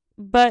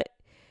 but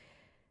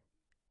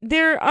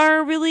there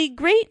are really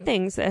great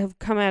things that have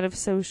come out of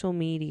social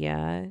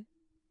media.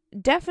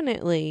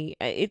 Definitely.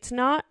 It's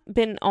not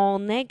been all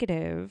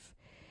negative,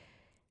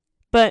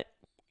 but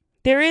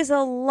there is a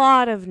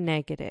lot of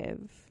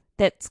negative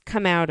that's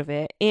come out of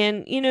it.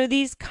 And,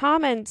 these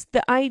comments,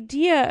 the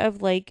idea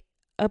of like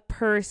a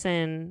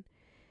person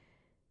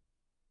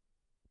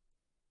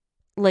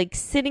like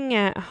sitting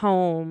at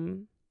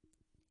home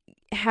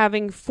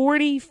having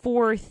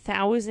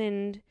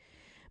 44,000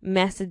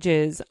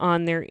 messages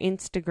on their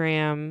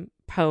Instagram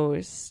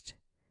post.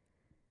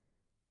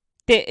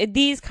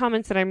 These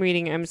comments that I'm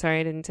reading, I'm sorry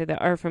I didn't say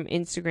that, are from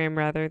Instagram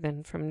rather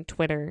than from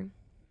Twitter.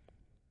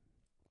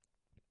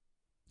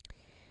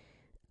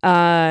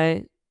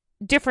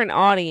 Different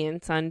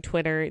audience on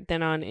Twitter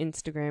than on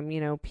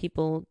Instagram.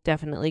 People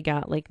definitely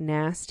got like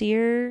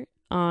nastier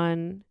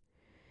on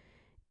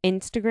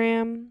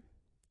Instagram.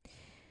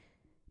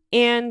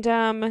 And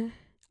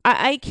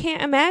I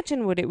can't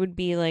imagine what it would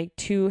be like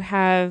to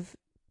have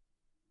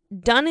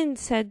done and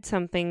said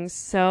something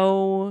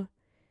so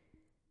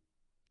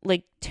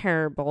like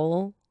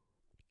terrible,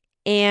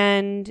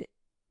 and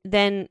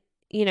then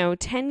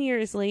 10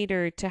 years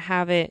later to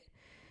have it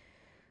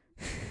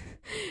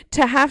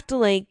to have to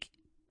like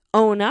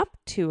own up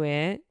to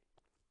it.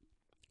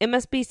 It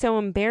must be so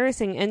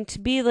embarrassing, and to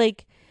be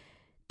like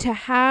to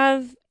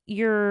have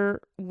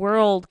your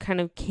world kind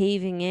of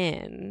caving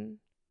in,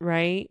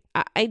 right?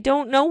 I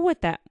don't know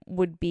what that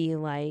would be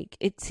like.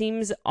 It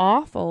seems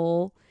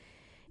awful.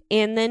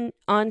 And then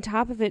on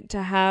top of it,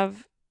 to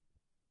have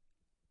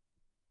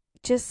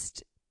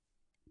just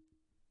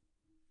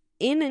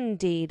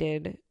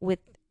inundated with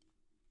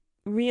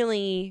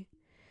really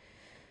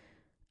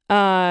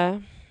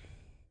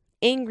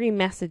angry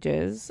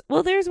messages.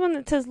 Well, there's one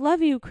that says,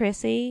 "Love you,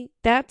 Chrissy."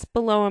 That's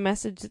below a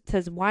message that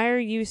says, "Why are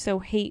you so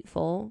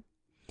hateful?"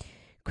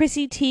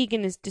 Chrissy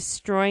Teigen is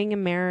destroying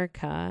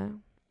America.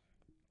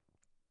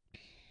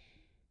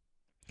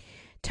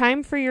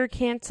 Time for your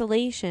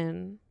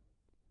cancellation.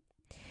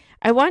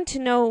 I want to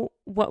know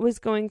what was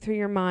going through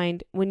your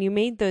mind when you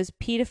made those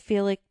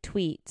pedophilic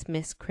tweets,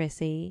 Miss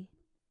Chrissy.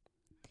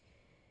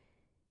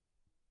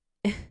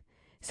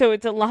 So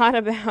it's a lot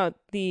about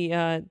the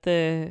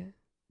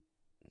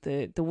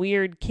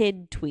weird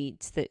kid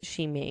tweets that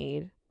she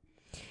made.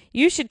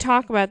 You should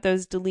talk about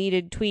those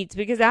deleted tweets,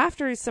 because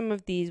after some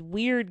of these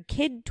weird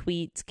kid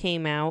tweets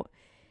came out,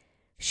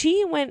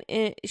 she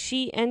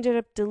ended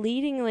up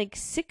deleting like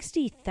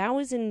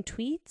 60,000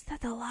 tweets.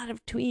 That's a lot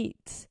of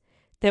tweets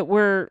that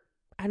were,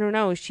 I don't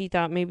know, she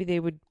thought maybe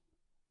they would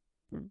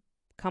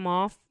come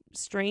off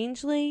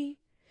strangely.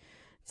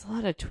 It's a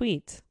lot of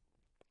tweets.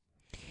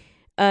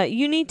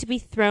 You need to be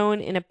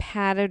thrown in a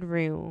padded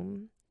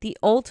room. The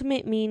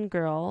ultimate mean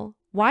girl.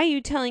 Why are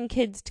you telling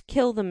kids to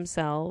kill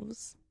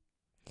themselves?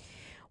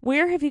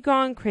 Where have you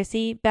gone,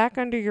 Chrissy? Back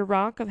under your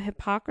rock of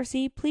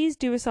hypocrisy? Please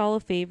do us all a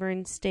favor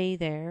and stay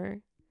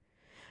there.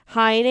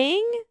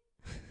 Hiding?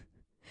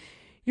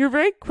 You're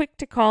very quick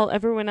to call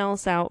everyone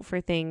else out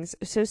for things,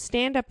 so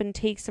stand up and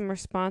take some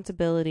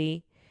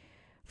responsibility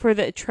for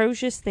the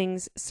atrocious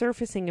things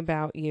surfacing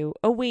about you.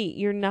 Oh wait,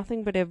 you're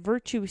nothing but a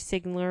virtue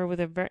signaler with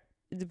a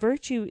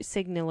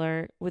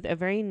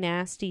very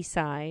nasty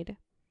side.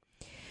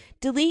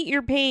 Delete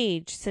your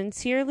page.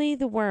 Sincerely,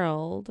 the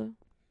world.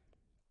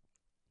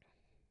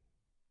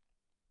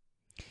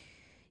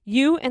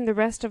 You and the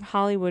rest of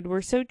Hollywood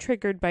were so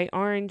triggered by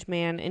Orange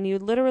Man, and you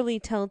literally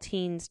tell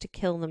teens to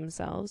kill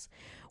themselves.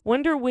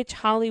 Wonder which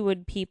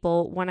Hollywood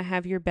people want to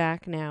have your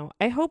back now.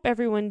 I hope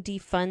everyone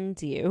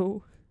defunds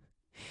you.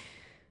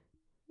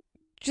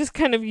 Just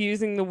kind of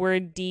using the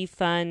word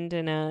defund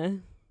in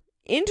a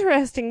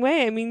interesting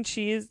way. I mean,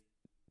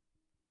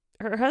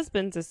 her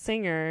husband's a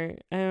singer.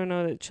 I don't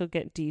know that she'll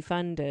get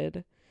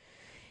defunded.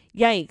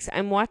 Yikes,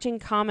 I'm watching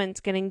comments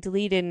getting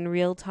deleted in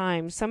real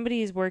time.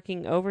 Somebody is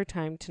working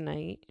overtime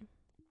tonight.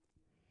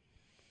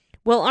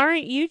 Well,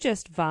 aren't you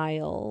just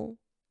vile?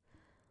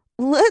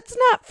 Let's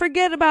not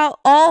forget about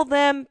all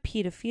them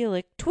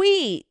pedophilic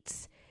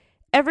tweets.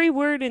 Every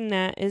word in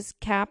that is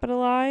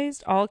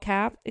capitalized, all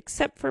cap,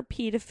 except for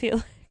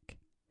pedophilic.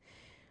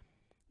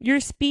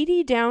 Your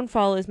speedy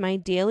downfall is my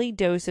daily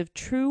dose of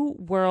true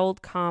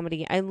world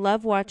comedy. I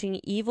love watching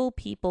evil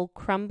people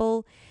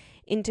crumble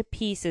into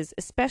pieces,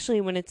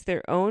 especially when it's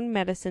their own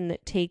medicine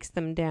that takes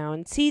them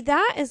down. See,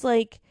 that is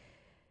like,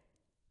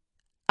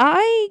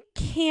 I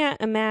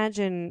can't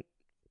imagine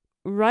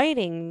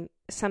writing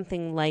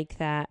something like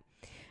that.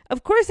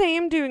 Of course, I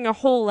am doing a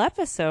whole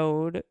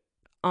episode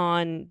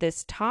on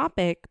this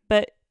topic,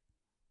 but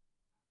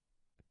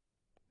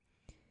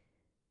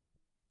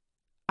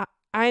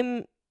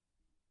I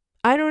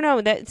don't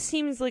know, that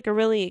seems like a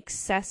really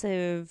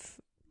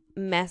excessive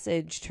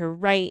message to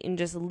write and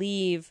just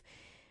leave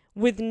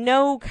with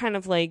no kind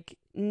of like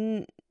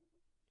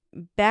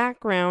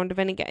background of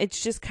any.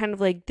 It's just kind of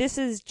like,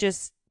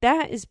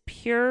 that is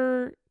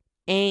pure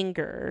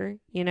anger,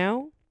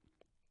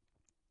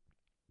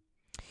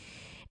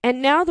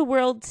 And now the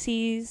world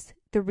sees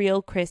the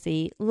real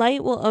Chrissy.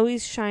 Light will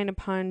always shine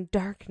upon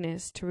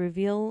darkness to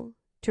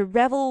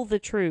revel the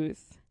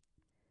truth.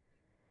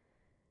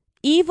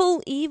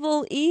 Evil,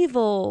 evil,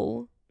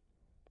 evil.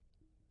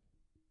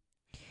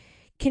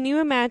 Can you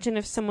imagine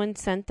if someone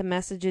sent the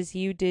messages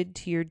you did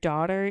to your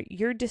daughter?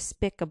 You're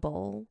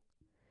despicable.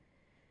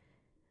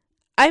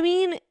 I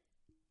mean,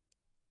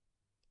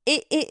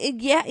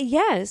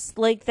 yes,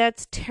 like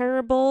that's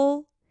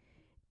terrible.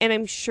 And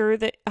I'm sure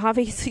that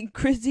obviously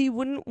Chrissy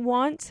wouldn't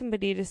want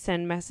somebody to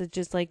send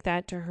messages like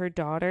that to her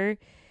daughter.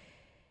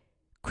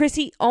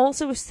 Chrissy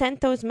also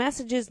sent those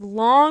messages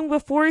long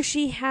before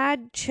she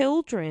had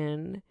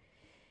children.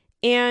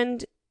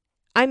 And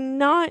I'm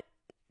not,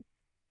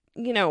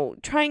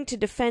 trying to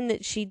defend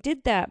that she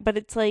did that, but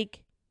it's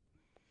like,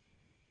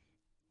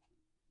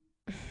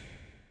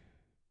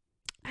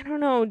 I don't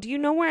know. Do you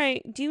know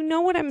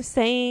what I'm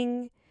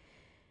saying?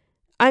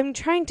 I'm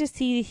trying to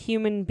see the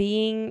human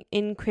being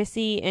in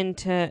Chrissy and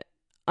to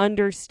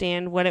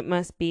understand what it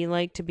must be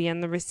like to be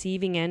on the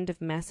receiving end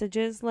of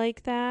messages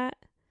like that.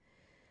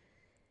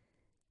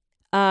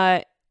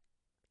 And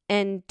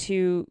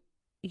to,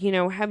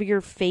 have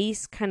your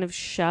face kind of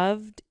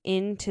shoved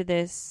into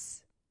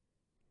these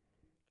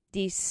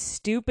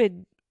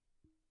stupid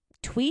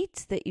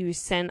tweets that you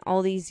sent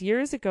all these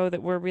years ago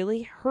that were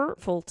really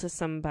hurtful to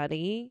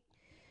somebody.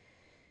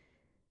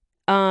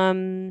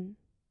 I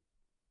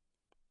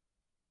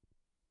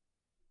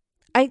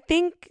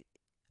think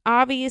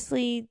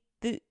obviously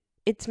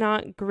it's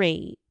not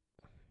great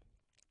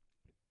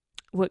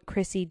what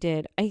Chrissy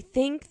did. I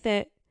think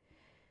that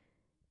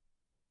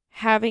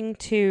having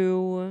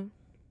to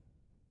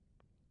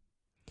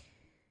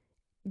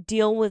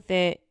deal with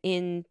it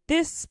in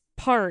this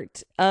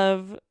part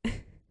of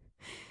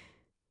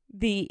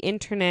the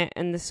internet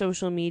and the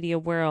social media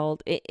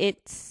world,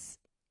 it's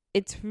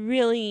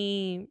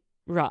really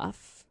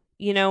rough.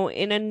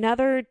 In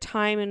another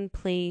time and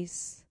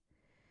place,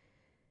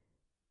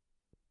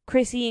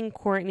 Chrissy and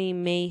Courtney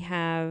may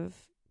have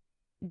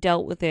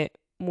dealt with it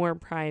more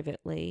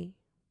privately.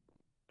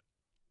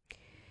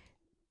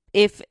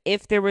 If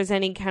there was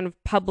any kind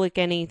of public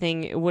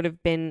anything, it would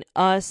have been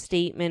a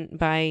statement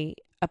by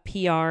a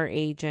PR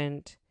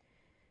agent,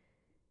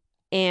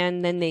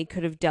 and then they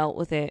could have dealt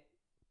with it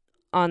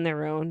on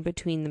their own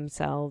between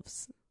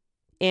themselves.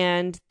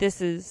 And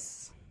this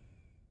is,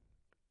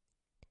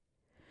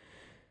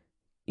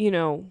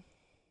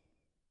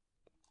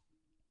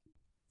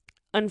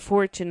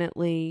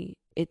 unfortunately,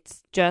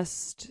 it's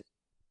just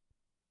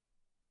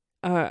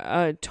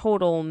a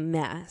total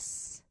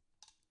mess,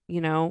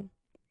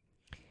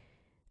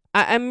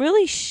 I'm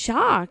really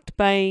shocked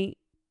by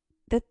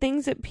the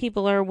things that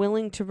people are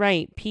willing to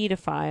write.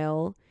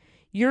 Pedophile.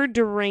 You're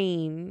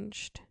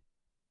deranged.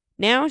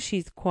 Now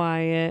she's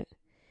quiet.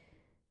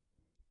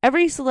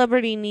 Every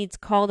celebrity needs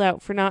called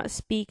out for not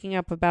speaking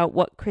up about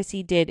what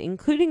Chrissy did,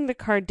 including the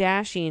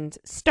Kardashians.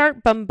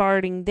 Start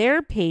bombarding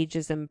their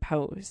pages and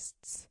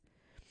posts.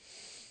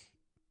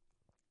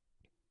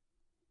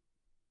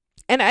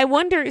 And I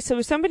wonder,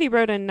 so somebody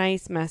wrote a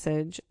nice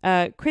message.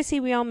 Chrissy,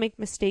 we all make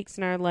mistakes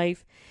in our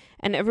life,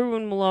 and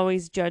everyone will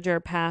always judge our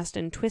past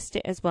and twist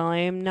it as well. I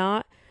am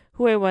not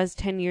who I was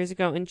 10 years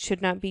ago and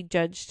should not be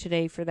judged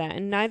today for that,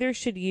 and neither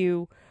should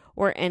you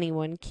or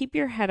anyone. Keep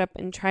your head up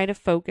and try to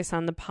focus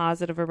on the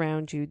positive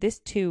around you. This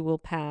too will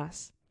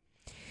pass.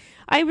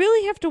 I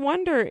really have to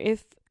wonder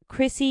if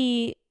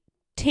Chrissy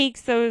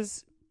takes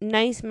those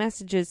nice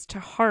messages to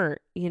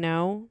heart,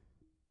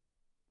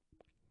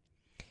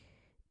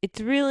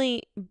 It's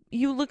really,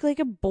 you look like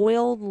a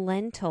boiled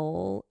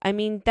lentil. I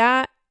mean,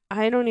 that,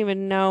 I don't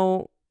even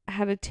know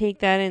how to take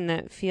that in.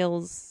 That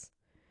feels,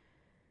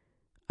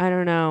 I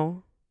don't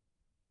know.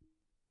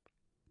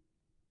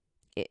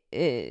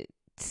 It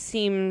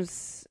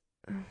seems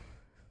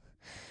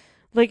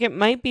like it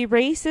might be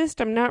racist.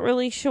 I'm not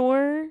really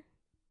sure.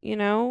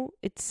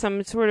 It's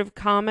some sort of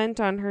comment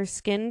on her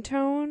skin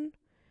tone.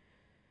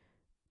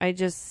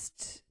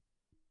 It's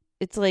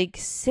like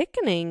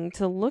sickening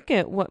to look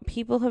at what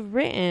people have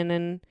written,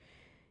 and,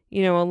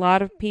 a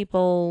lot of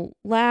people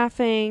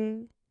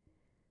laughing.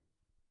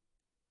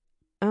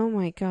 Oh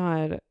my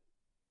God.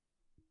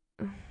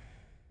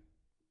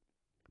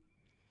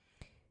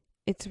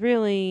 It's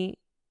really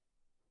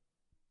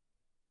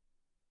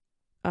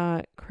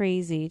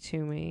crazy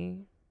to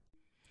me.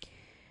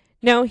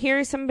 Now,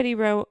 here somebody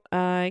wrote,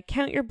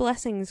 count your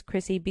blessings,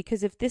 Chrissy,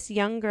 because if this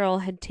young girl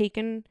had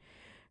taken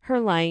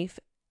her life,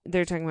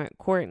 they're talking about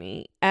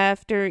Courtney,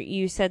 after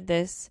you said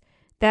this,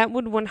 that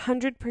would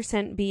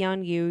 100% be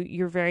on you.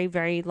 You're very,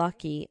 very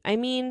lucky. I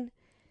mean,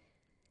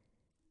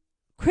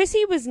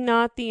 Chrissy was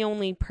not the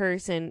only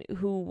person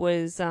who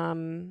was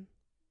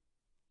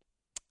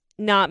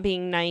not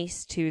being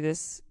nice to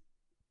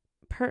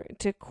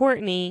to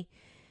Courtney.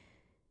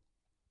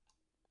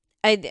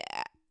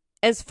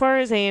 As far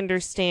as I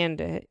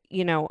understand it,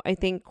 I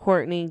think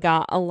Courtney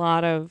got a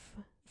lot of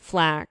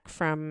flack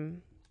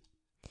from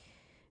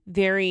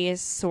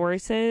various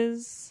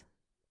sources.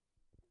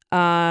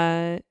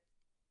 And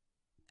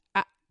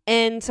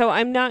so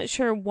I'm not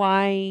sure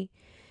why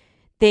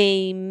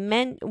the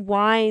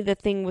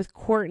thing with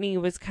Courtney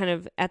was kind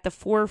of at the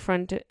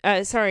forefront.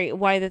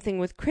 Why the thing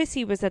with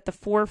Chrissy was at the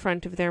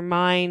forefront of their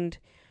mind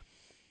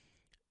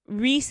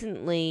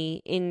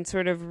recently in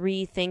sort of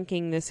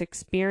rethinking this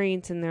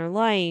experience in their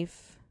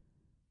life.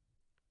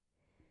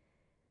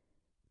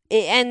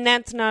 And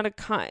that's not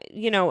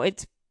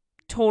it's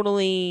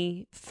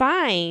totally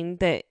fine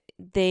that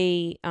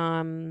they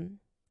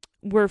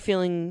were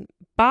feeling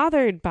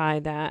bothered by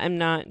that. I'm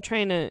not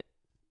trying to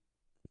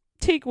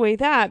take away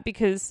that,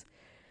 because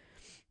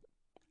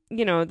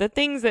the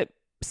things that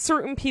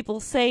certain people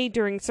say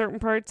during certain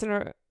parts in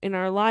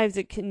our lives,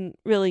 it can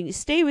really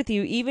stay with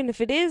you, even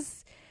if it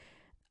is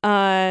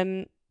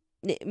more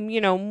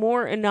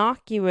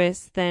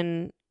innocuous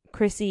than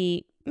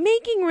Chrissy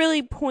making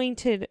really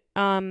pointed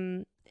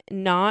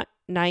not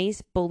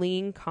nice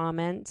bullying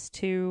comments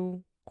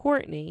to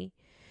Courtney.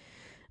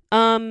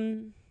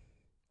 Someone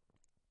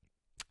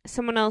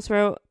else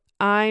wrote,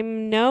 I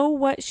know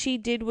what she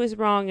did was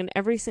wrong, and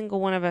every single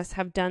one of us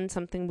have done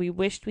something we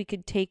wished we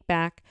could take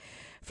back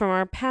from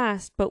our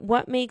past, but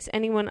what makes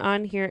anyone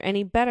on here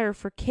any better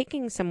for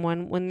kicking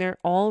someone when they're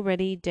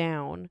already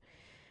down?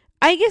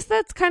 I guess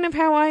that's kind of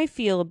how I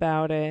feel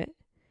about it.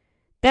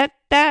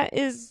 That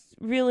is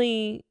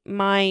really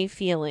my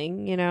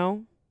feeling, you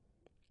know?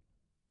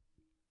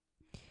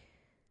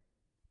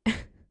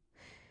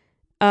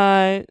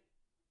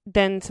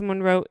 Then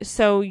someone wrote,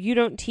 so you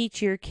don't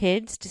teach your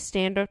kids to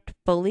stand up to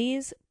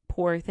bullies?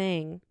 Poor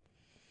thing.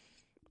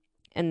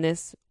 And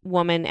this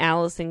woman,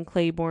 Allison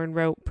Claiborne,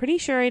 wrote, pretty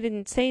sure I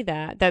didn't say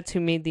that. That's who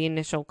made the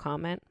initial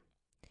comment.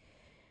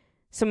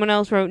 Someone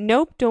else wrote,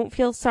 nope, don't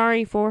feel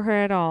sorry for her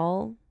at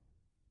all.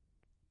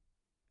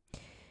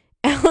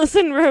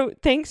 Allison wrote,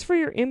 thanks for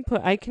your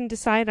input. I can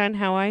decide on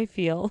how I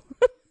feel.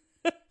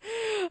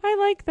 I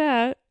like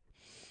that.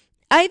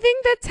 I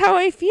think that's how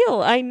I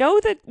feel. I know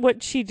that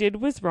what she did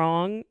was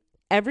wrong.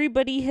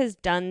 Everybody has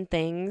done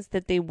things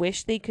that they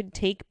wish they could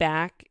take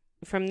back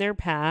from their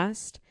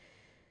past.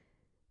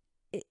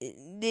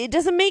 It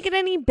doesn't make it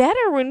any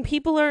better when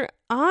people are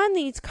on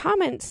these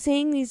comments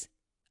saying these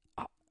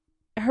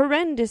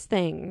horrendous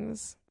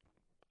things.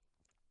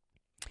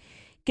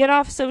 Get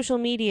off social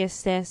media,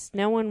 sis.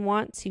 No one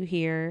wants you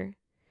here.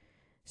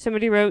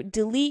 Somebody wrote,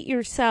 delete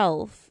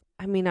yourself.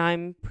 I mean,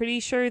 I'm pretty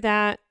sure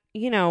that,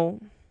 you know,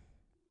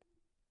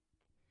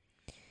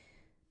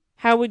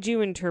 how would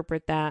you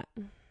interpret that?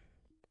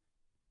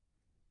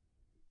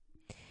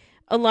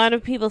 A lot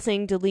of people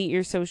saying delete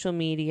your social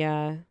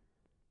media.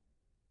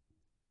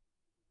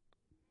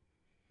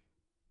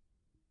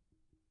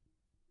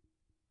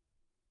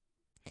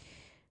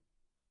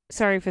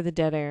 Sorry for the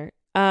dead air.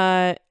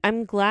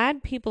 I'm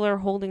glad people are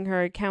holding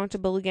her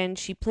accountable again.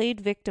 She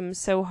played victim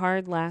so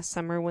hard last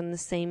summer when the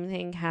same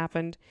thing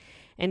happened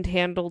and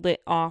handled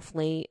it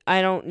awfully.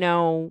 I don't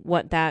know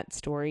what that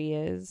story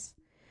is.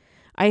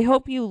 I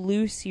hope you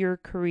loose your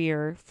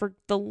career. For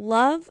the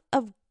love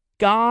of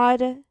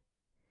God.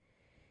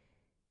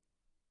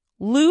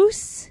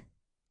 Loose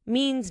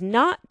means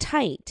not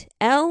tight.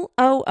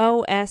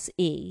 Loose.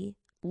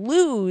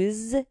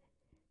 Lose.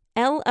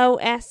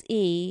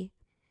 Lose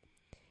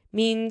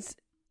means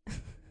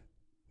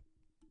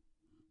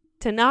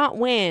to not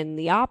win,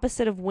 the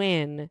opposite of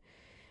win.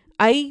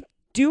 I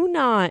do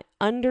not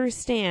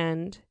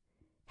understand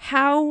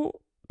how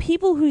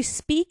people who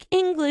speak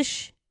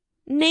English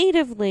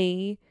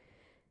natively,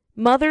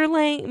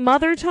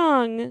 mother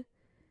tongue,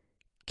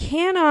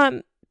 cannot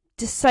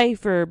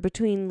decipher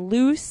between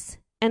loose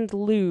and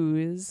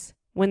lose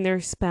when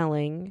they're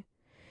spelling.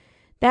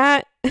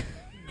 That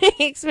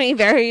makes me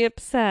very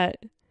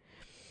upset.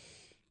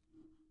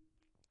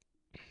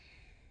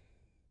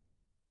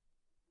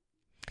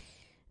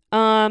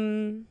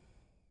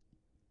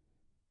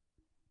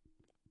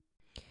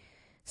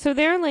 So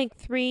there are like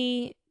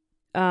 3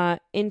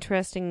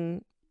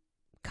 interesting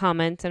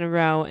comments in a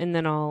row, and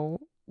then I'll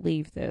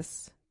leave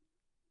this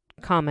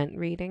comment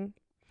reading.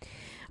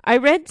 I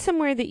read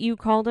somewhere that you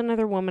called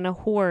another woman a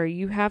whore.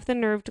 You have the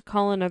nerve to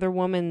call another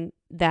woman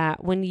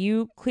that when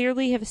you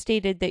clearly have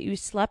stated that you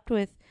slept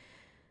with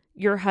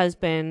your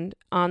husband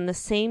on the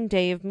same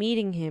day of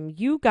meeting him.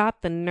 You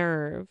got the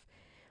nerve.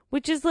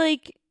 Which is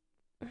like,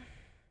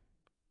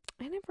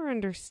 I never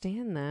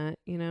understand that,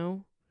 you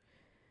know?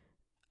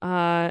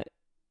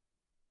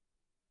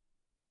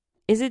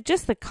 Is it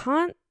just the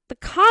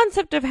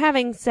concept of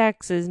having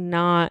sex is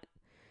not,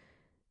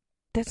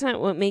 that's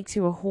not what makes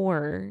you a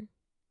whore,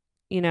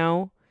 you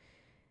know?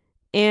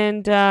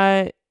 And,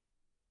 I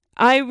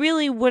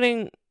really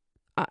wouldn't,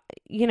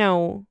 you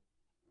know,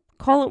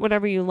 call it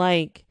whatever you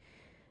like.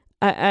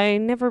 I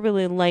never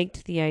really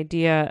liked the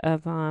idea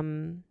of,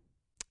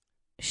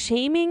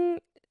 shaming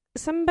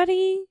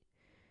somebody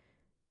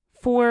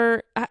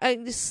for,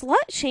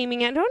 slut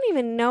shaming. I don't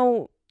even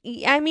know.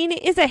 I mean,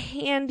 it is a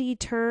handy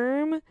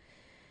term,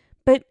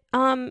 but,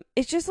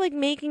 it's just like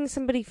making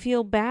somebody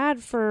feel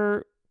bad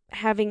for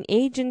having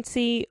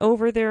agency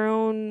over their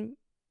own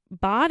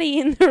body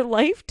and their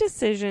life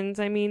decisions.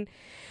 I mean,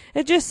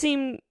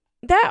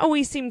 that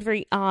always seemed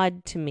very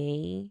odd to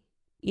me,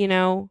 you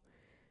know?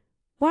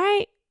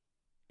 Why,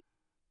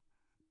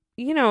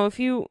 you know, if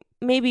you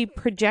maybe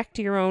project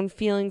your own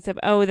feelings of,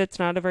 oh, that's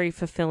not a very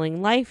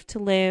fulfilling life to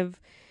live,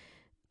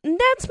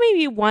 that's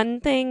maybe one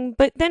thing,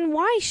 but then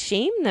why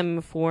shame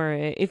them for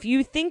it? If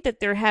you think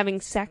that they're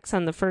having sex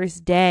on the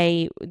first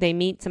day they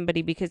meet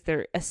somebody because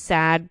they're a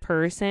sad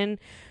person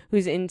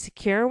who's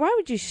insecure, why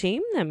would you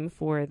shame them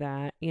for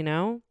that, you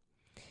know?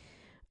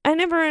 I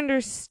never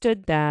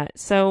understood that.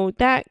 So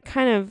that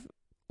kind of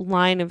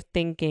line of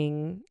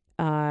thinking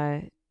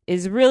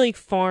is really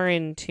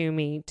foreign to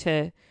me,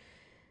 to,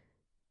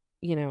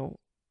 you know,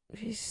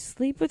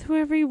 sleep with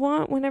whoever you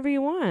want whenever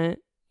you want,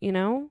 you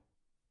know?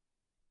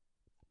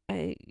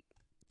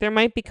 There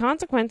might be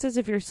consequences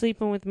if you're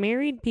sleeping with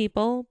married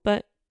people,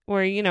 but,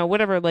 or, you know,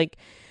 whatever, like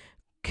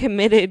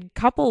committed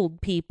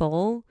coupled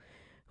people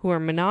who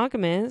are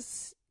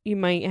monogamous, you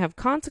might have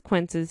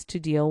consequences to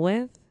deal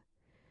with.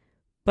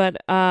 But,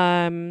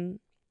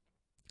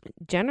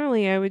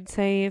 generally I would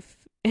say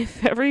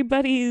if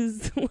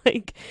everybody's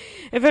like,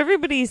 if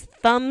everybody's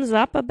thumbs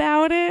up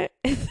about it,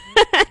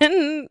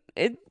 then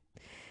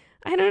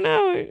I don't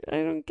know. I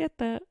don't get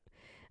that.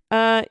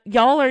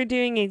 Y'all are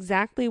doing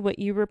exactly what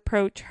you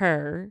reproach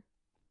her.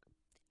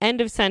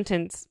 End of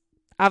sentence.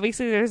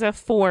 Obviously, there's a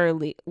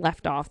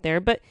left off there,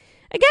 but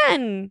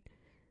again,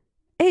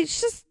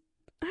 it's just,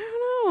 I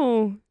don't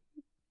know.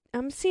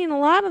 I'm seeing a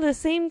lot of the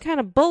same kind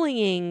of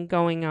bullying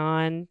going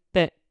on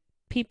that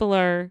people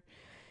are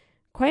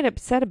quite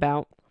upset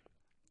about.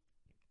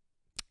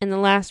 And the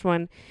last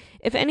one,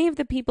 if any of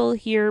the people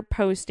here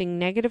posting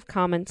negative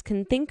comments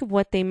can think of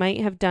what they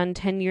might have done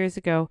 10 years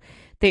ago,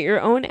 that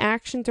your own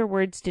actions or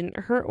words didn't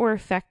hurt or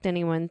affect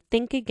anyone,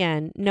 think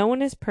again. No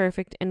one is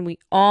perfect and we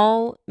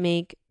all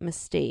make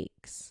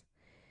mistakes.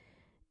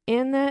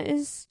 And that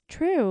is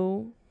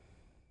true,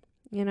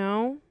 you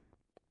know?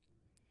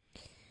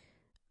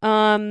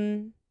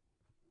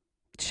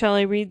 Shall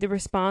I read the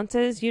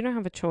responses? You don't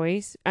have a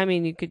choice. I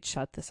mean, you could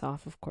shut this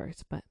off, of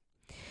course, but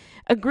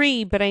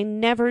agree, but I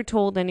never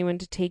told anyone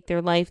to take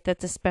their life.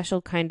 That's a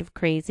special kind of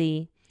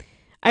crazy.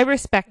 I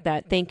respect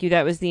that. Thank you.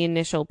 That was the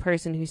initial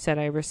person who said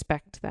I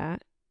respect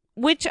that.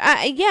 Which,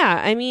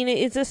 I mean,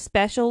 it's a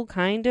special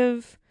kind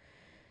of,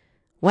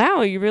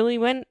 wow, you really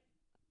went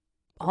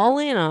all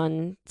in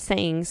on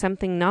saying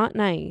something not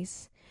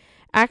nice.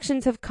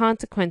 Actions have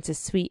consequences,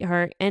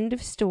 sweetheart. End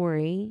of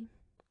story.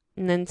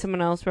 And then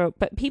someone else wrote,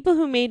 but people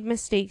who made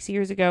mistakes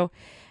years ago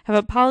have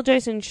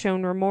apologized and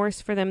shown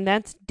remorse for them.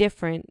 That's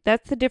different.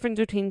 That's the difference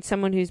between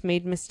someone who's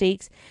made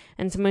mistakes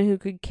and someone who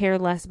could care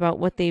less about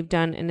what they've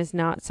done and is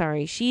not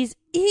sorry. She's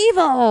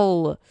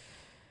evil.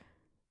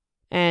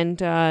 And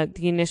the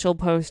initial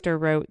poster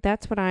wrote,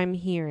 that's what I'm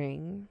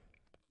hearing.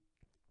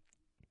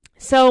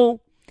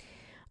 So,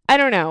 I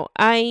don't know.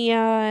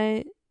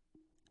 I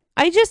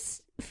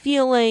just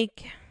feel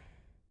like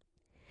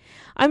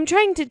I'm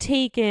trying to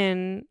take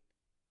in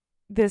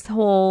this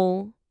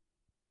whole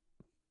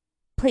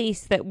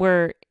place that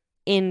we're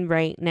in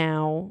right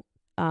now,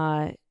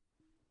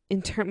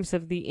 in terms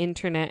of the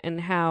internet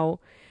and how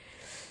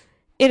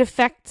it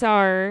affects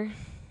our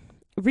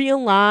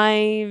real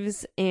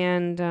lives.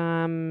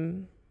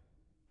 And,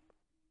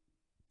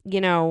 you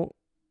know,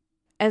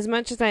 as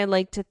much as I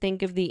like to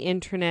think of the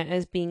internet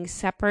as being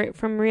separate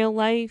from real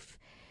life,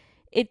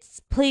 it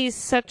plays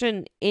such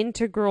an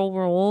integral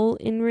role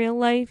in real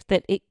life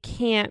that it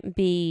can't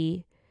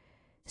be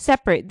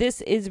separate.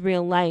 This is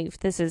real life.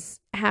 This is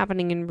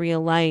happening in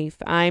real life.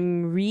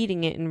 I'm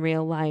reading it in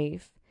real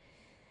life.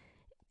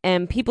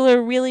 And people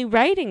are really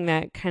writing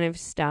that kind of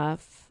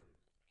stuff.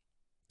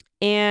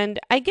 And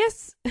I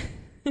guess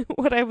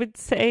what I would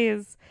say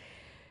is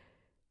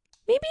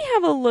maybe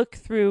have a look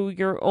through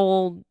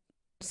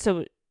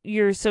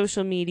your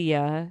social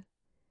media.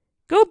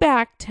 Go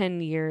back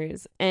 10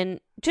 years and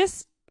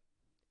just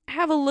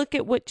have a look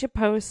at what you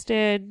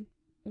posted.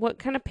 What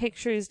kind of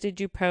pictures did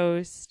you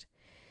post?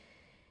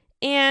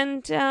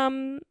 And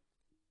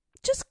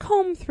just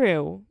comb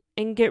through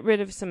and get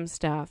rid of some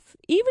stuff.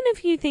 Even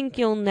if you think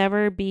you'll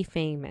never be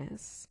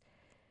famous,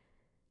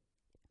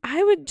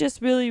 I would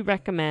just really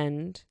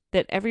recommend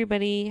that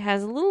everybody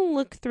has a little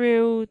look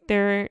through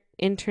their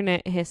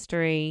internet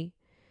history.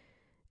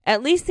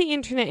 At least the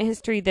internet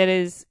history that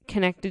is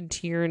connected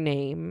to your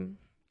name.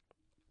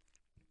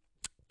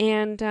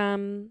 And,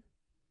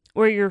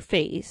 or your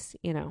face,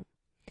 you know.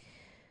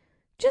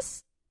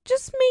 Just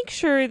make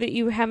sure that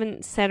you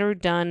haven't said or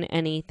done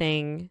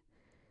anything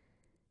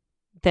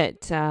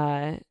that,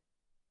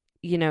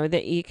 you know,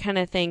 that you kind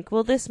of think,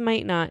 well, this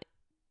might not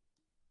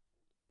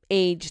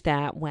age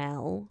that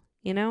well,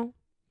 you know?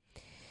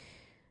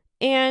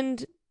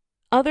 And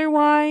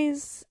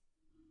otherwise,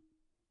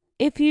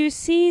 if you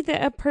see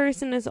that a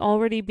person is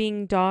already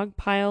being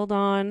dogpiled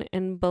on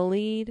and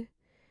bullied,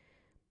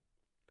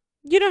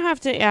 you don't have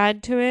to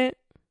add to it.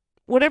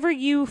 Whatever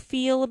you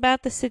feel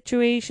about the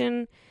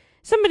situation,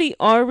 somebody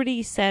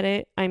already said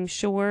it, I'm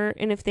sure,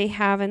 and if they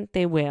haven't,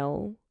 they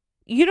will.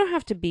 You don't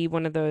have to be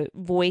one of the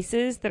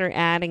voices that are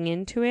adding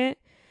into it.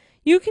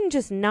 You can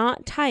just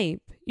not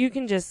type. You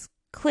can just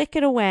click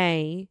it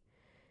away.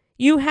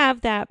 You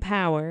have that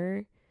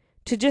power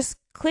to just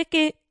click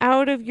it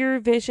out of your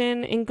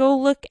vision and go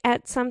look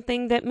at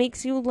something that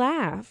makes you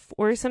laugh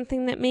or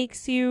something that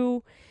makes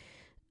you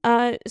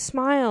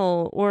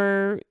smile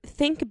or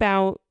think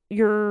about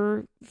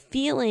your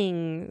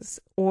feelings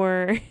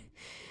or...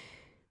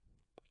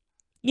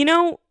 You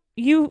know,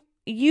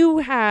 you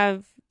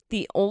have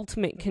the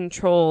ultimate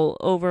control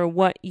over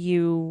what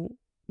you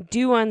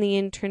do on the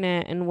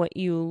internet and what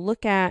you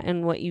look at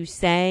and what you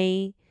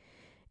say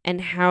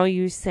and how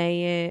you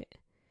say it.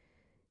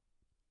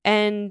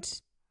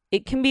 And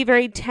it can be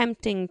very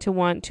tempting to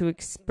want to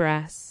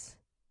express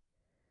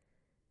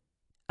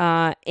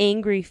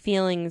angry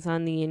feelings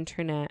on the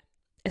internet,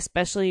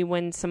 especially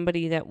when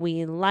somebody that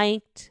we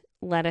liked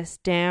let us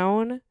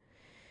down.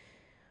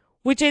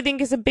 Which I think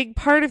is a big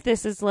part of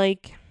this, is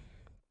like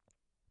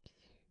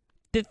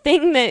the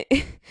thing that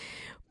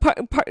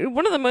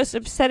one of the most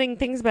upsetting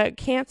things about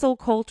cancel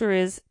culture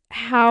is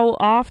how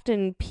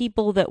often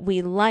people that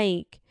we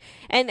like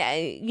and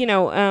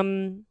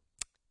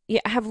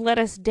have let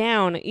us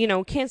down.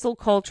 Cancel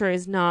culture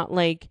is not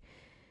like,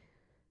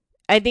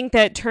 I think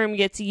that term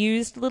gets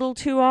used a little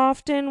too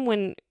often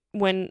when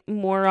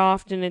more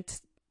often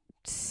it's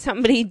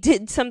somebody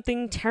did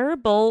something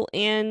terrible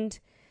and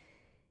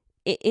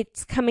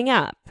it's coming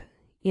up,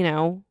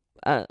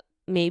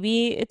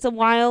 maybe it's a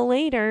while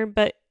later,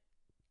 but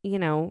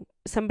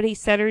somebody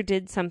said or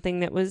did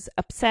something that was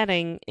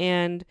upsetting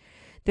and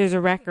there's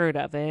a record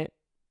of it.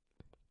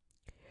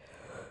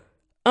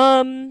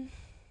 And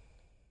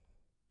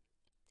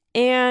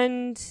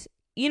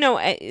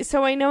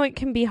so I know it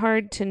can be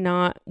hard to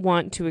not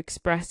want to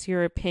express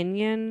your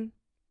opinion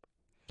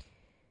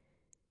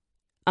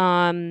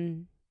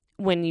when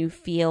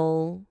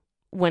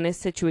a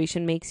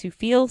situation makes you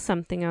feel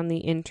something on the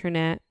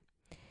internet.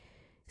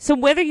 So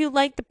whether you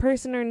like the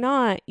person or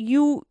not,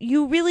 you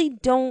really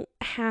don't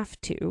have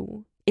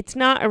to. It's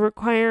not a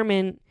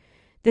requirement.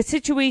 The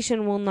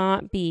situation will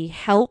not be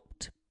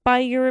helped by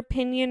your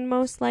opinion,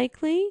 most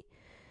likely.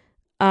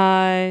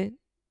 If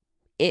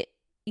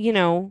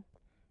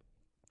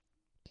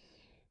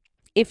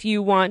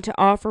you want to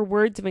offer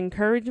words of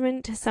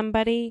encouragement to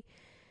somebody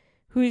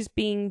who's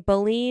being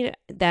bullied,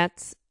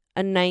 that's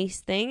a nice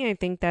thing. I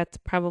think that's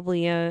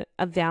probably a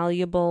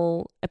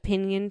valuable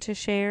opinion to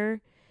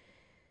share.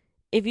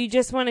 If you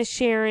just want to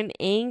share an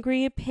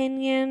angry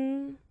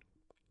opinion,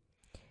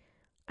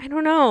 I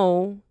don't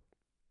know.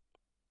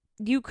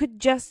 You could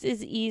just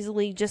as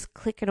easily just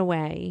click it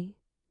away.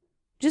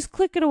 Just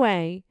click it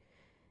away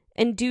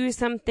and do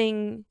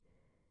something.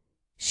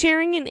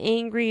 Sharing an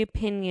angry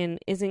opinion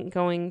isn't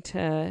going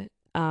to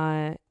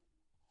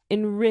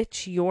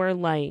enrich your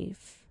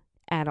life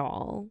at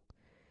all.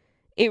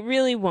 It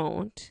really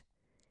won't.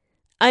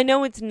 I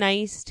know it's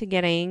nice to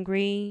get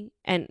angry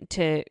and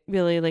to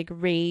really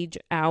rage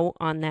out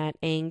on that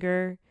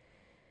anger,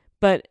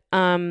 but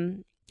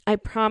I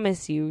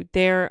promise you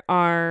there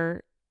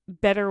are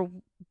better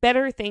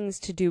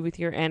things to do with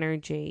your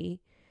energy.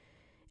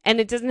 And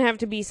it doesn't have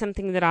to be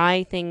something that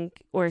I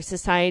think or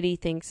society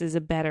thinks is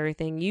a better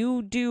thing.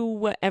 You do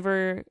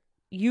whatever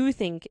you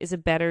think is a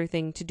better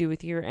thing to do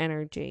with your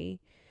energy.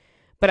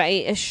 But I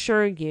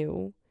assure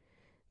you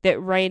that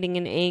writing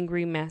an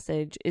angry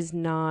message is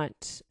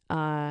not,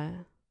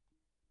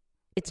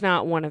 it's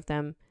not one of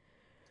them.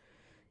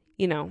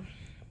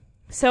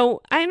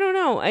 So I don't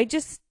know.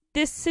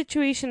 This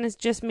situation has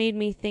just made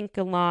me think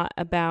a lot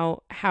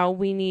about how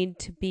we need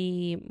to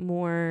be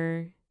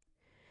more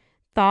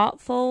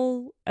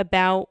thoughtful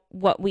about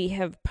what we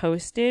have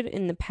posted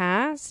in the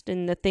past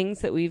and the things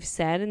that we've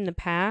said in the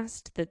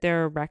past that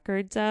there are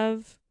records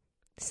of,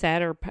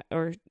 said or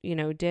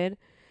did.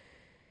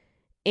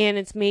 And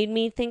it's made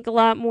me think a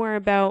lot more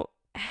about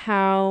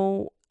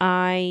how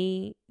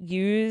I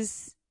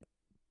use,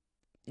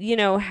 I'm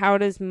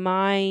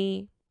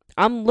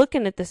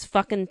looking at this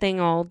fucking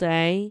thing all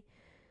day.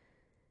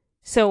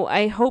 So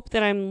I hope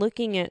that I'm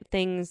looking at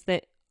things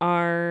that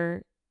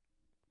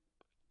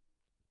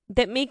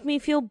make me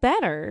feel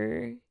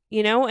better,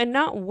 and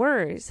not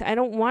worse. I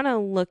don't want to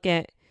look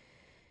at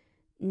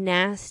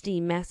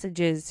nasty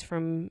messages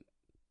from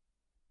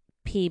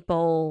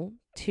people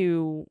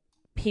to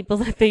people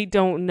that they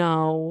don't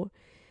know.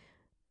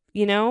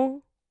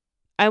 I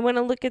want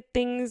to look at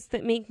things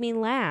that make me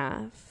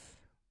laugh.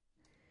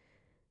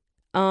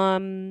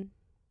 And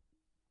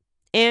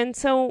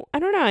so I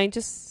don't know. I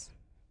just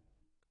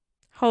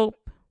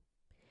hope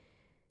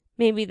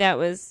maybe that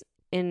was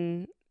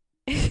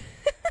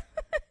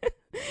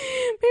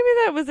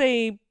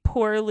a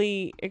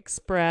poorly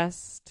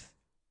expressed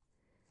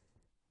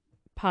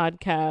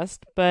podcast,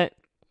 but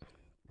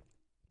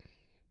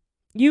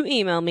you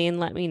email me and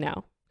let me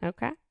know,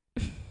 okay?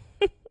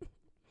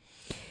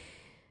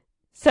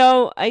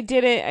 So I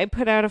did it. I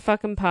put out a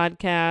fucking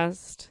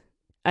podcast.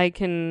 I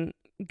can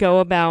go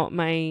about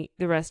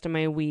the rest of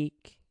my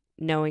week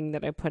knowing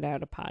that I put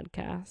out a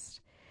podcast.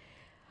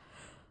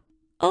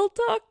 I'll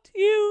talk to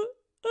you.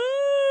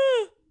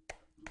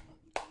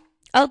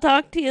 I'll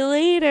talk to you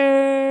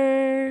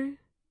later.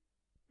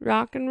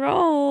 Rock and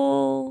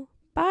roll.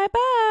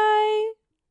 Bye-bye.